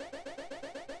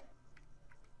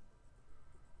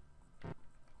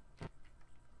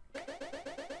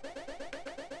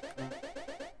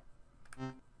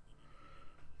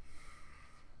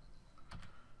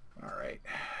 Alright.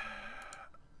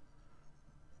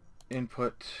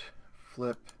 Input,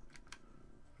 flip,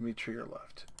 let me trigger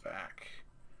left, back,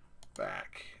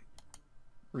 back.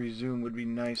 Resume would be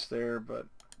nice there, but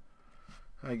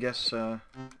I guess there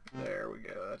we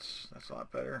go. That's a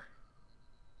lot better.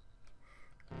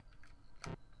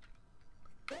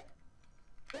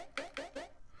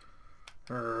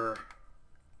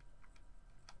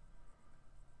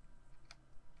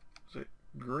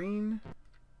 green.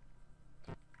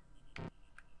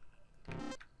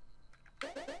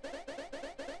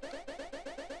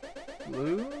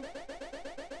 Blue.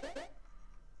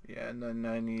 Yeah, and then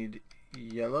I need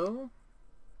yellow.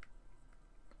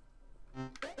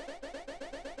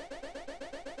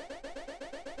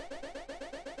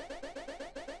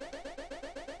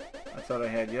 I thought I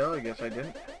had yellow, I guess I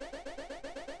didn't.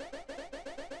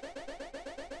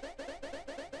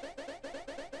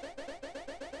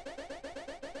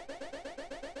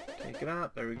 Take it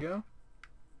out, there we go.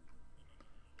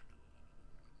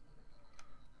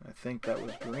 I think that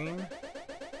was green.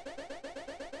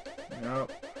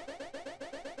 Nope.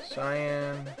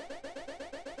 Cyan.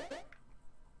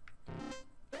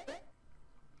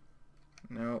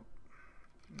 Nope.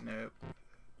 Nope.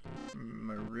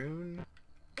 Maroon.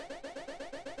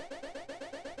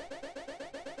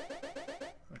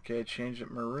 Okay, changed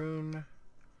it maroon.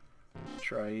 Let's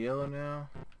try yellow now.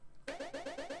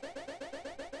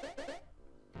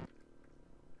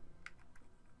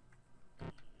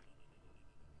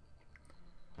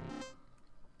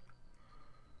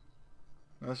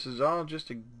 This is all just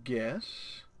a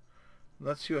guess.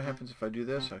 Let's see what happens if I do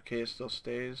this. Okay, it still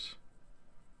stays.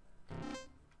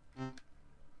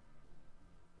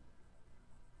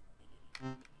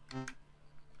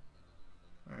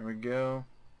 There we go.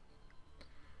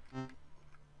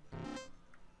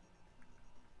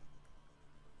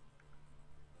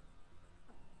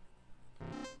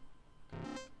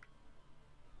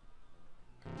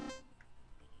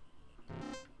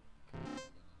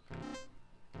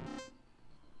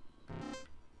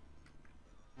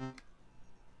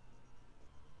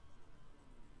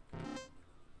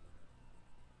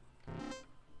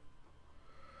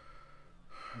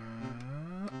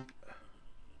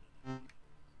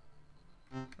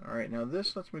 Alright, now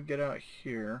this lets me get out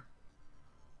here.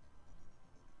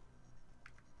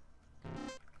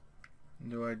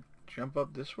 Do I jump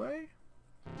up this way?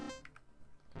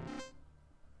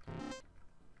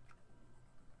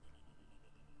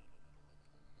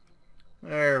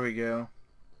 There we go.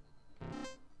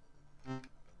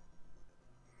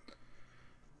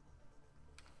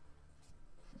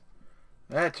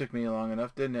 That took me long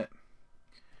enough, didn't it?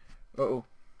 Uh-oh.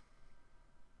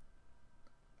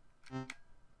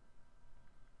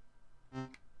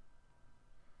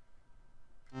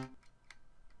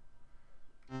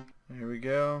 There we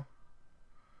go.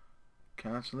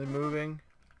 Constantly moving.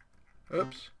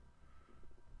 Oops.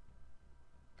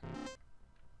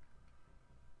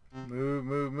 Move,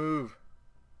 move, move.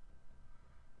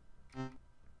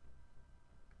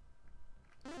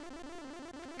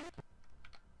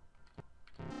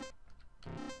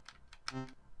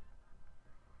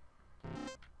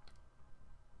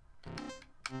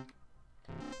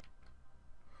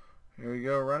 Here we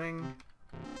go, running.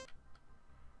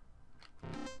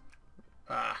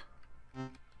 Ah.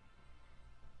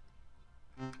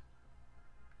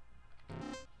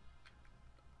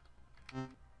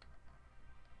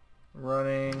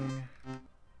 Running.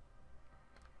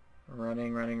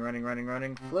 Running, running, running, running,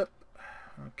 running. Flip.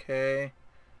 Okay.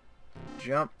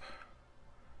 Jump.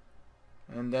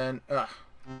 And then, run,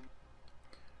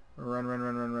 run, run,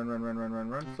 run, run, run, run, run, run,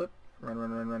 run, flip. Run,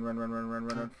 run, run, run, run, run, run, run,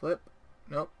 run, run, flip.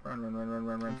 Nope. Run, run, run, run,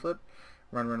 run, run, flip.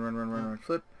 Run, run, run, run, run, run,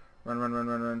 flip. Run, run, run,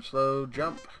 run, run, slow,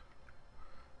 jump.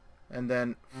 And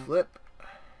then flip.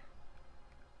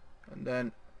 And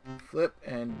then flip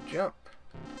and jump.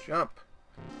 Jump.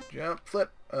 Jump,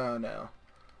 flip. Oh no.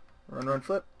 Run, run,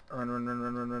 flip. Run, run, run,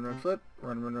 run, run, run, run, flip.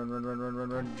 Run, run, run, run, run, run, run,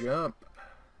 run, jump.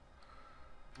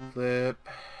 Flip.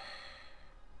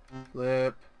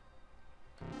 Flip.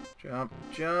 Jump,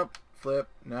 jump, flip.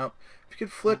 Nope. If you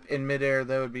could flip in midair,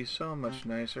 that would be so much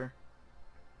nicer.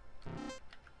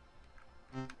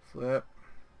 Flip.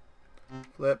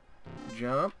 Flip.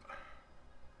 Jump.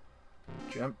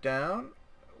 Jump down.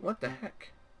 What the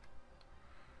heck?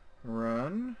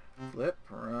 Run. Flip.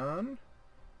 Run.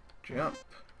 Jump.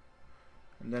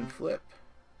 And then flip.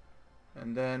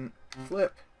 And then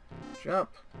flip.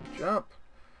 Jump. Jump.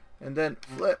 And then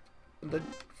flip. And then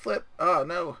flip. Oh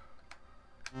no.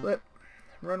 Flip.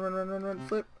 Run, run, run, run, run,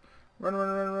 flip. Run, run,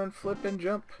 run, run, flip and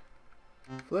jump.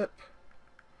 Flip.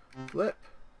 Flip.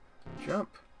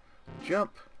 Jump.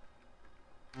 Jump.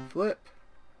 Flip.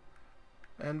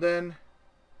 And then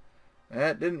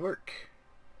that didn't work.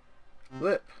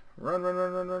 Flip. Run, run,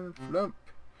 run, run, run, flump.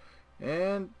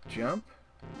 And jump.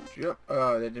 Jump.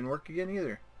 Oh, that didn't work again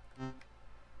either.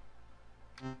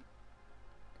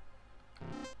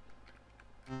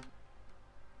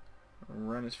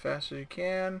 Run as fast as you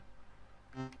can.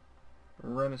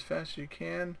 Run as fast as you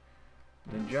can.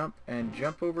 Then jump and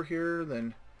jump over here.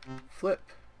 Then flip.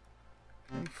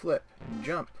 and flip and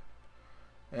jump.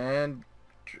 And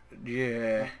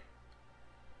yeah.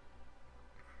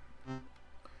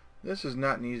 This is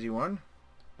not an easy one.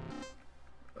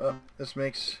 Oh, this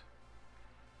makes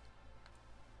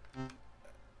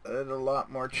it a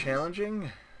lot more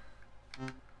challenging.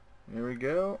 There we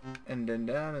go. And then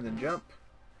down and then jump.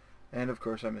 And of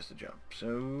course I missed the jump.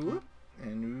 So,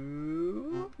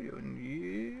 and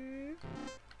yeah.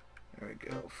 There we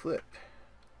go. Flip.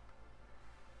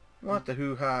 What the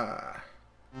hoo-ha?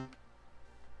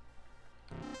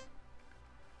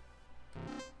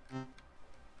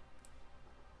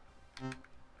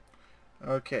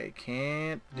 Okay,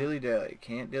 can't dilly-dally,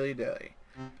 can't dilly-dally.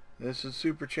 This is a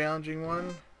super challenging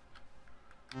one.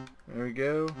 There we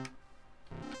go.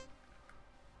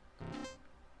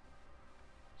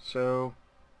 So,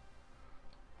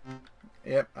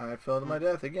 yep, I fell to my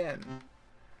death again.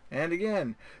 And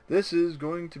again. This is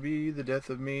going to be the death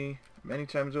of me many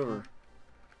times over.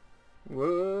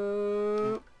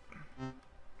 Whoa.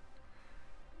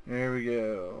 There we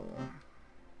go.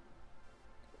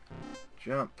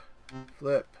 Jump.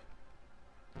 Flip.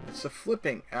 It's a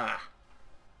flipping. Ah.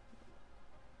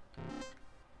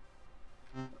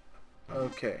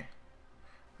 Okay.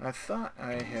 I thought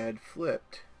I had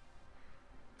flipped.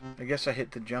 I guess I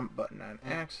hit the jump button on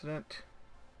accident.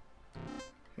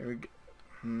 Here we go.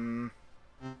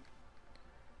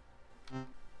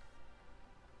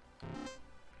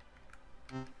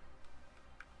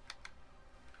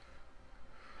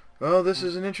 Well, this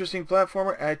is an interesting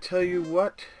platformer. I tell you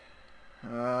what.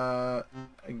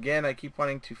 Again, I keep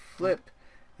wanting to flip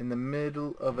in the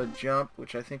middle of a jump,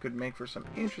 which I think would make for some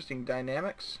interesting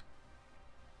dynamics.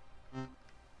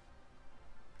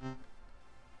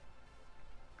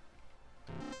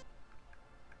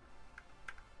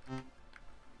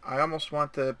 I almost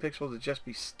want the pixel to just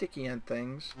be sticky on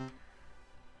things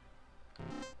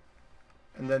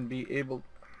and then be able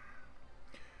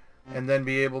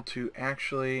to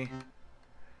actually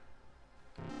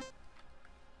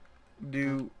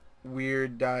do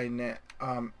weird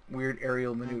weird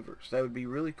aerial maneuvers. That would be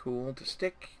really cool to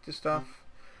stick to stuff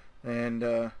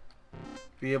and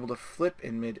be able to flip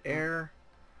in mid-air,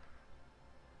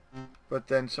 but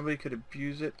then somebody could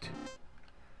abuse it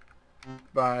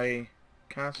by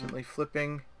constantly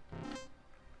flipping.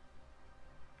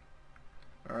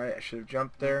 Alright, I should have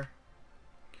jumped there.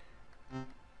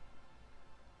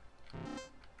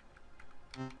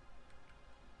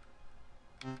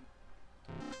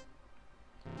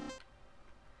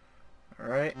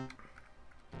 Alright.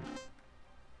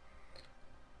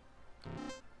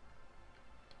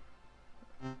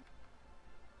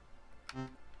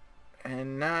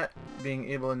 And not being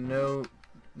able to know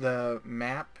the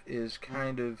map is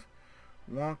kind of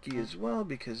wonky as well,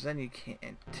 because then you can't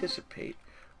anticipate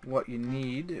what you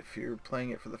need if you're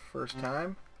playing it for the first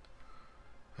time.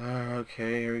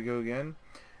 Okay, here we go again.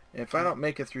 If I don't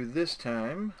make it through this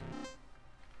time,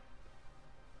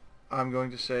 I'm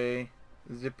going to say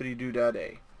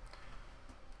zippity-doo-dah-day.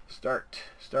 Start,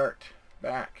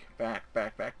 back,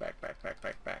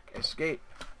 escape,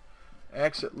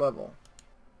 exit level.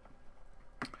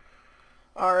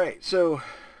 Alright, so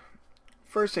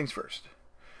first things first.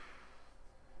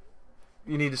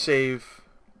 You need to save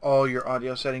all your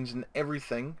audio settings and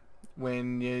everything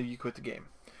when you quit the game.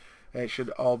 It should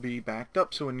all be backed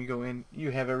up, so when you go in,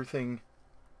 you have everything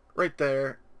right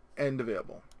there and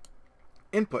available.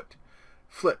 Input.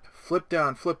 Flip. Flip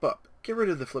down, flip up. Get rid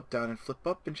of the flip down and flip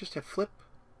up and just have flip.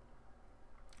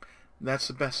 That's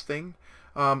the best thing.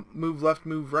 Move left,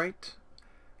 move right.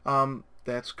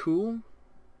 That's cool.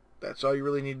 That's all you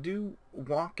really need to do.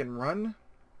 Walk and run.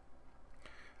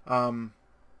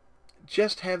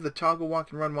 Just have the toggle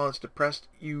walk and run while it's depressed.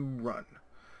 You run.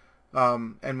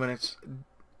 And when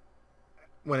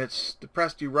it's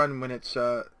depressed, you run. When it's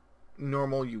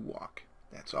normal, you walk.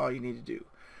 That's all you need to do.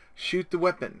 Shoot the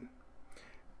weapon.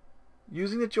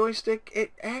 Using the joystick,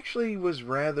 it actually was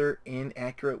rather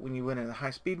inaccurate when you went in the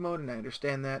high-speed mode, and I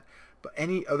understand that. But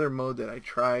any other mode that I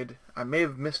tried, I may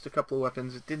have missed a couple of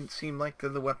weapons. It didn't seem like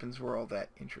the weapons were all that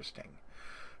interesting.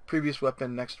 Previous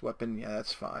weapon, next weapon, yeah,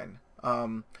 that's fine.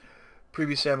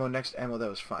 Previous ammo, next ammo, that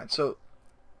was fine. So,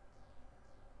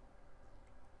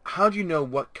 how do you know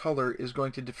what color is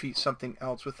going to defeat something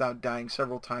else without dying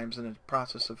several times in the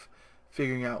process of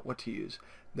figuring out what to use?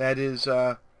 That is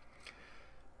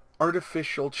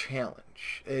artificial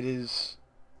challenge. It is,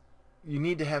 you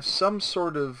need to have some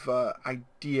sort of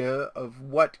idea of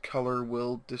what color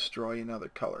will destroy another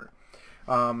color.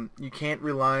 You can't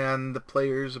rely on the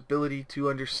player's ability to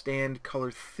understand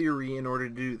color theory in order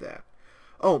to do that.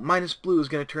 Oh, minus blue is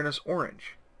going to turn us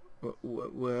orange.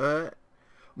 What?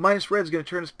 Minus red is going to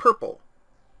turn us purple.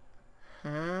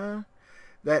 huh?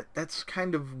 That's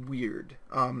kind of weird.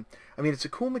 I mean, it's a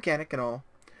cool mechanic and all,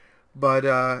 but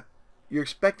you're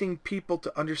expecting people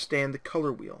to understand the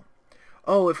color wheel.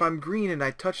 Oh, if I'm green and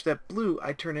I touch that blue,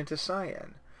 I turn into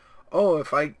cyan. Oh,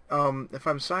 if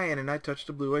I'm cyan and I touch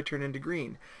the blue, I turn into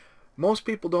green. Most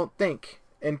people don't think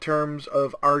in terms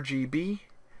of RGB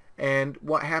and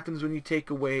what happens when you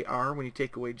take away R, when you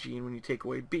take away G, and when you take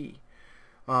away B.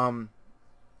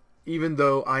 Even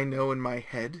though I know in my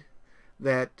head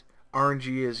that R and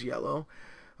G is yellow,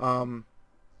 R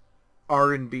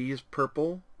and B is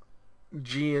purple,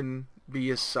 G and B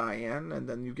is cyan, and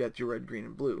then you get your red, green,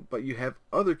 and blue. But you have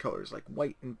other colors like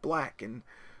white and black and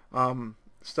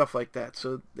stuff like that.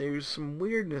 So there's some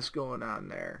weirdness going on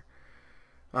there.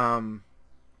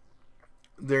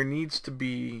 There needs to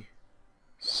be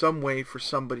some way for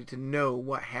somebody to know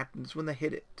what happens when they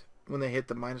hit it, when they hit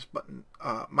the minus button,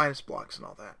 minus blocks and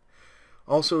all that.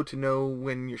 Also to know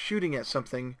when you're shooting at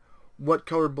something, what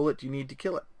color bullet do you need to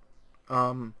kill it.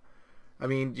 I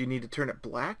mean, do you need to turn it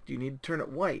black? Do you need to turn it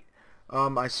white?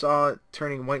 I saw it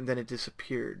turning white and then it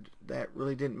disappeared. That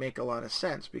really didn't make a lot of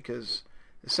sense because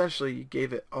essentially you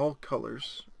gave it all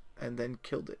colors and then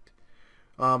killed it.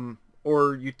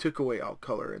 Or you took away all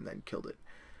color and then killed it.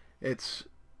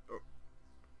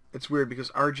 It's weird because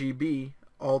RGB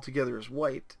altogether is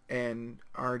white and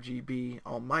RGB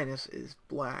all minus is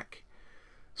black.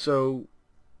 So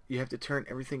you have to turn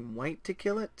everything white to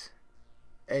kill it,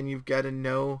 and you've got to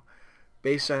know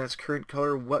based on its current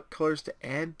color what colors to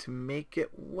add to make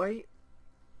it white.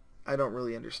 I don't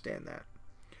really understand that.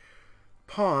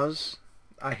 Pause.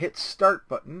 I hit start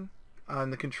button on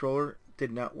the controller,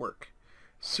 did not work.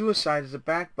 Suicide is a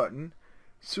back button.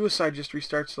 Suicide just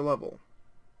restarts the level.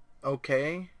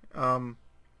 Okay.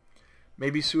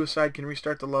 Maybe suicide can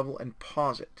restart the level and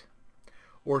pause it,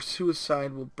 or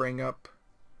suicide will bring up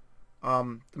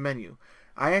the menu.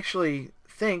 I actually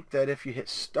think that if you hit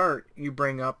start, you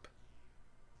bring up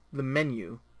the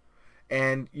menu,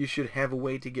 and you should have a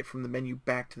way to get from the menu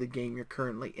back to the game you're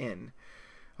currently in.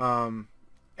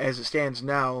 As it stands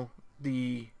now,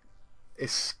 the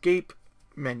escape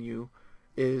menu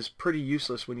is pretty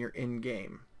useless when you're in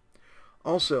game.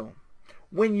 Also,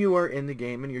 when you are in the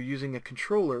game and you're using a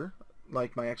controller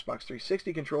like my Xbox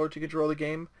 360 controller to control the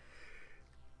game,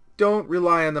 don't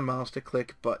rely on the mouse to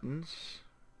click buttons.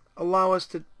 Allow us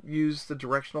to use the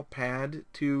directional pad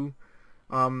to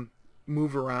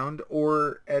move around,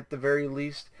 or at the very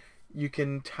least you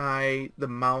can tie the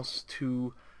mouse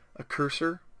to a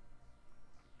cursor.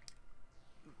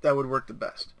 That would work the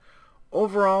best.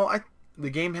 Overall, the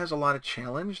game has a lot of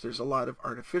challenge. There's a lot of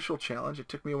artificial challenge. It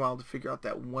took me a while to figure out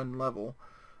that one level,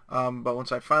 but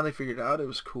once I finally figured it out, it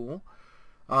was cool.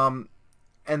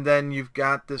 And then you've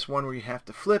got this one where you have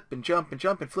to flip and jump and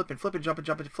jump and flip and flip and jump and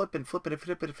jump and flip and flip and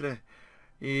flip and flip.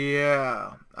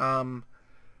 Yeah.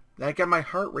 That got my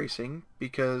heart racing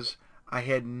because I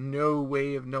had no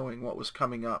way of knowing what was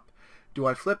coming up. Do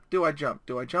I flip? Do I jump?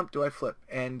 Do I jump? Do I flip?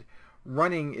 And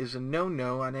running is a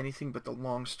no-no on anything but the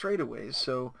long straightaways,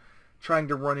 so trying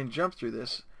to run and jump through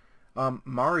this,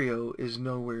 Mario is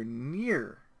nowhere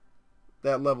near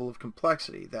that level of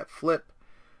complexity. That flip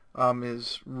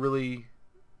is really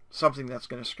something that's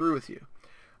going to screw with you.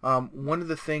 One of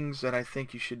the things that I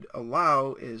think you should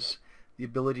allow is the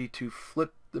ability to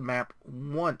flip the map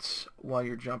once while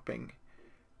you're jumping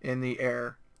in the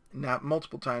air, not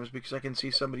multiple times, because I can see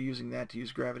somebody using that to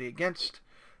use gravity against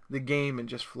the game and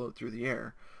just float through the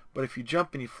air. But if you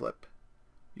jump and you flip,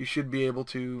 you should be able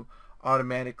to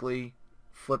automatically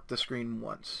flip the screen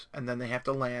once, and then they have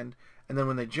to land, and then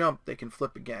when they jump they can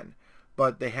flip again,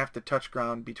 but they have to touch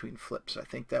ground between flips. I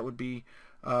think that would be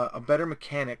a better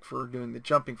mechanic for doing the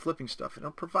jumping, flipping stuff.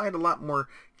 It'll provide a lot more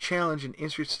challenge and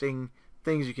interesting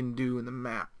things you can do in the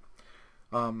map,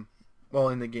 well,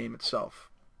 in the game itself.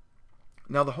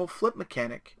 Now the whole flip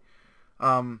mechanic,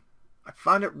 I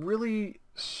found it really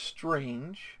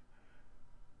strange,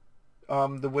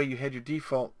 the way you had your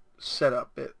default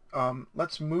setup.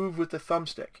 Let's move with the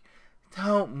thumbstick.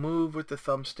 Don't move with the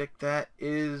thumbstick. That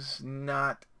is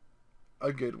not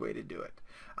a good way to do it.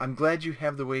 I'm glad you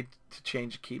have the way to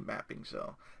change key mappings,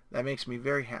 though. That makes me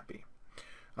very happy.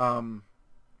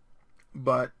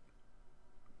 But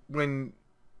when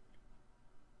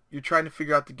you're trying to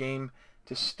figure out the game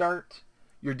to start,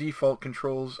 your default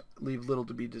controls leave little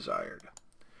to be desired.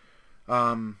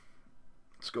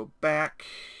 Let's go back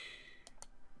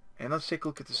and let's take a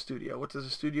look at the studio. What does the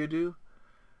studio do?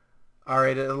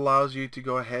 Alright, it allows you to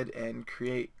go ahead and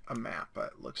create a map,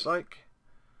 it looks like.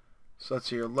 So let's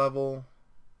see your level,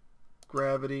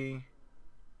 gravity,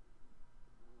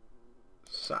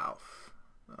 south.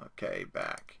 Okay,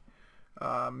 back.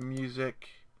 Music,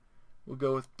 we'll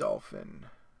go with dolphin.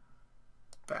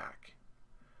 Back.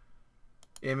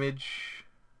 Image,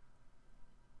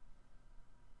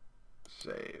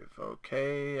 save.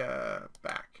 Okay,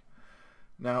 back.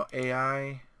 Now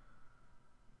AI,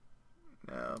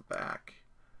 now back.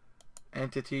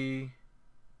 Entity,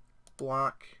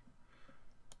 block.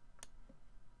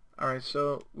 Alright,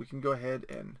 so we can go ahead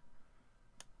and,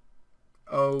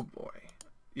 oh boy,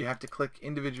 you have to click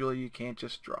individually, you can't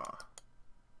just draw.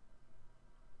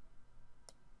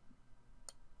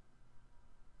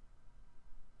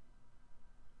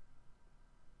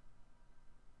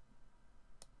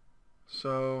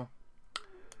 So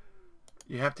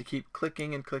you have to keep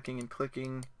clicking and clicking and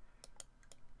clicking,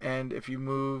 and if you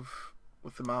move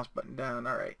with the mouse button down,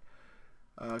 alright,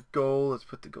 goal, let's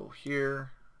put the goal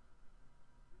here.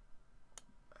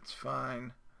 That's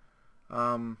fine.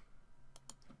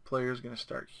 Player's going to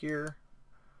start here.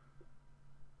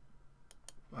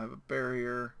 We'll have a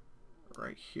barrier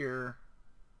right here.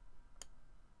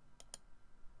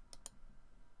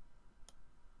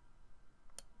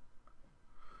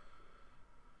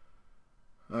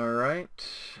 Alright,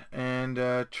 and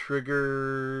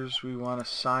triggers, we want a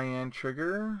cyan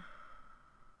trigger.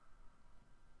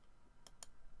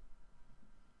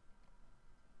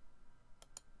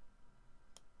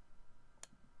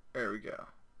 There we go.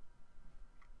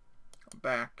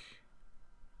 Back,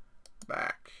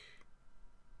 back,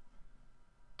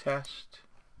 test.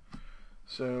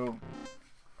 So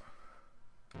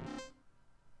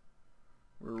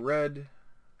we're red.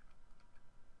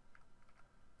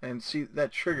 And see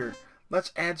that trigger.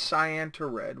 Let's add cyan to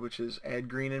red, which is add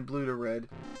green and blue to red.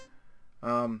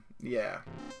 Yeah.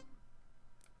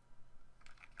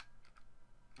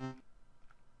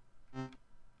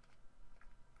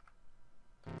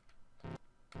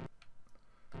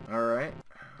 Alright.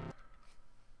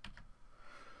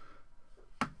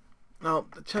 Now,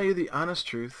 to tell you the honest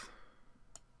truth,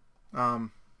 the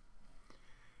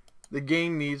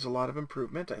game needs a lot of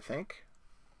improvement, I think.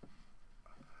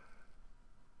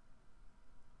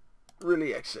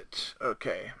 Really exit.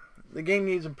 Okay. The game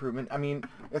needs improvement. I mean,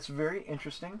 it's very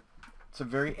interesting. It's a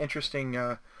very interesting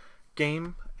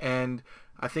game, and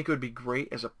I think it would be great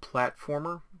as a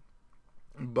platformer,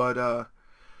 but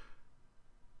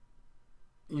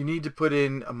you need to put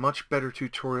in a much better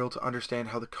tutorial to understand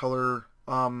how the color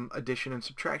addition and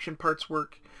subtraction parts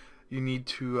work. You need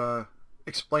to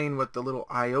explain what the little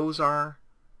IOs are.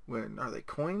 When are they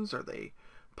coins? Are they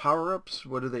power-ups?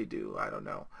 What do they do? I don't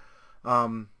know.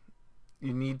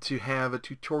 You need to have a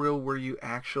tutorial where you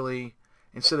actually,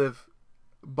 instead of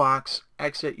box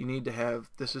exit, you need to have,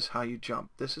 this is how you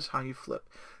jump, this is how you flip,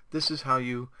 this is how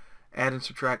you add and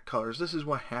subtract colors, this is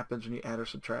what happens when you add or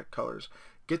subtract colors.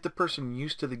 Get the person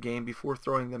used to the game before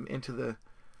throwing them into the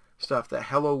stuff. That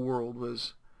hello world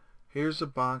was, here's a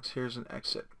box, here's an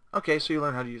exit. Okay, so you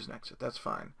learn how to use an exit, that's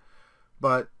fine.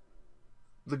 But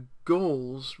the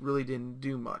goals really didn't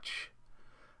do much.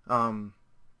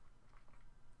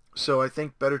 So I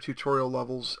think better tutorial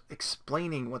levels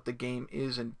explaining what the game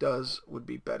is and does would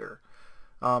be better.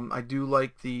 I do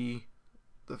like the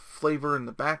flavor in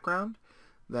the background.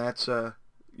 That's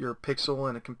you're a pixel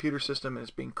in a computer system and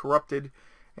it's being corrupted,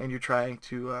 and you're trying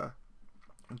to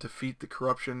defeat the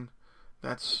corruption.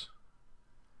 That's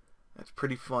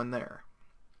pretty fun there.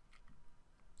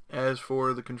 As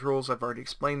for the controls, I've already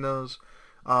explained those.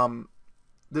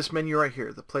 This menu right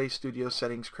here, the Play, Studio,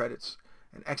 Settings, Credits,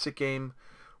 and Exit Game.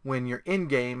 When you're in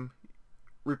game,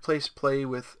 replace play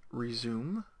with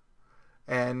resume,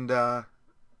 and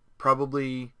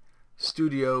probably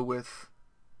studio with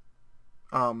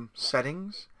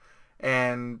settings,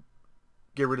 and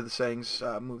get rid of the settings,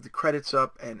 move the credits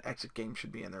up, and exit game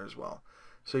should be in there as well.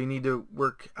 So you need to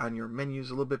work on your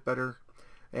menus a little bit better,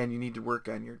 and you need to work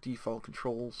on your default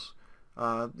controls.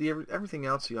 Everything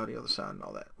else, the audio, the sound, and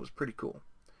all that was pretty cool.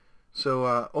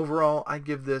 So overall, I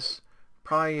give this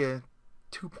probably a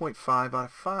 2.5 out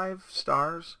of 5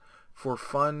 stars for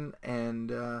fun,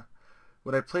 and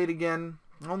would I play it again?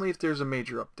 Only if there's a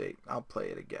major update. I'll play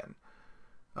it again.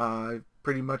 I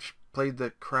pretty much played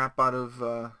the crap out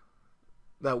of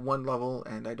that one level,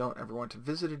 and I don't ever want to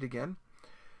visit it again.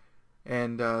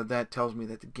 And that tells me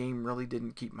that the game really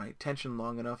didn't keep my attention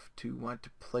long enough to want to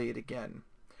play it again.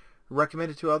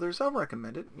 Recommend it to others? I'll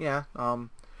recommend it, yeah.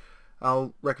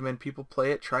 I'll recommend people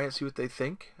play it, try it, see what they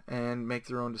think, and make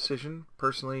their own decision.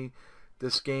 Personally,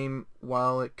 this game,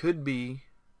 while it could be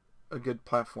a good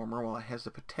platformer, while it has the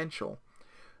potential,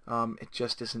 it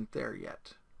just isn't there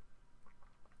yet.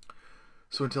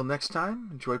 So until next time,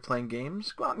 enjoy playing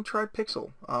games. Go out and try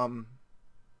Pixel. Pixel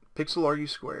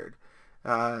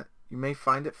ru². You may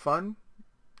find it fun.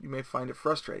 you may find it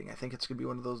frustrating. I think it's going to be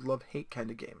one of those love-hate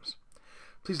kind of games.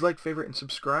 Please like, favorite, and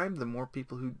subscribe. The more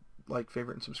people who like,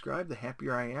 favorite, and subscribe, the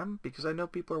happier I am, because I know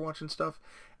people are watching stuff,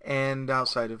 and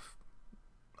outside of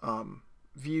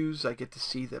views, I get to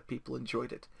see that people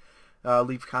enjoyed it.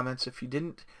 Leave comments if you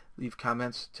didn't. Leave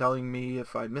comments telling me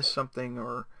if I missed something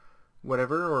or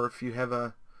whatever, or if you have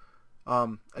a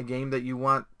game that you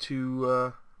want me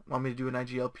to do an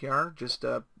IGLPR. Just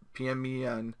PM me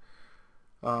on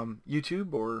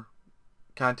YouTube or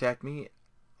contact me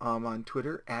on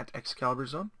Twitter at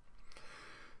ExcaliburZone.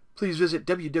 Please visit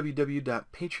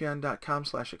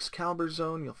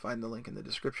www.patreon.com/ExcaliburZone. You'll find the link in the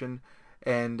description,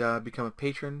 and become a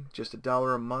patron. Just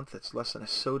 $1 a month. It's less than a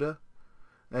soda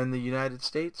in the United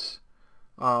States,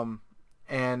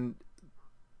 and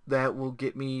that will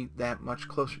get me that much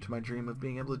closer to my dream of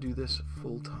being able to do this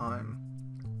full time.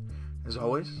 As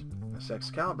always, this is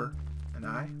Excalibur, and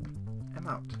I am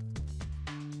out.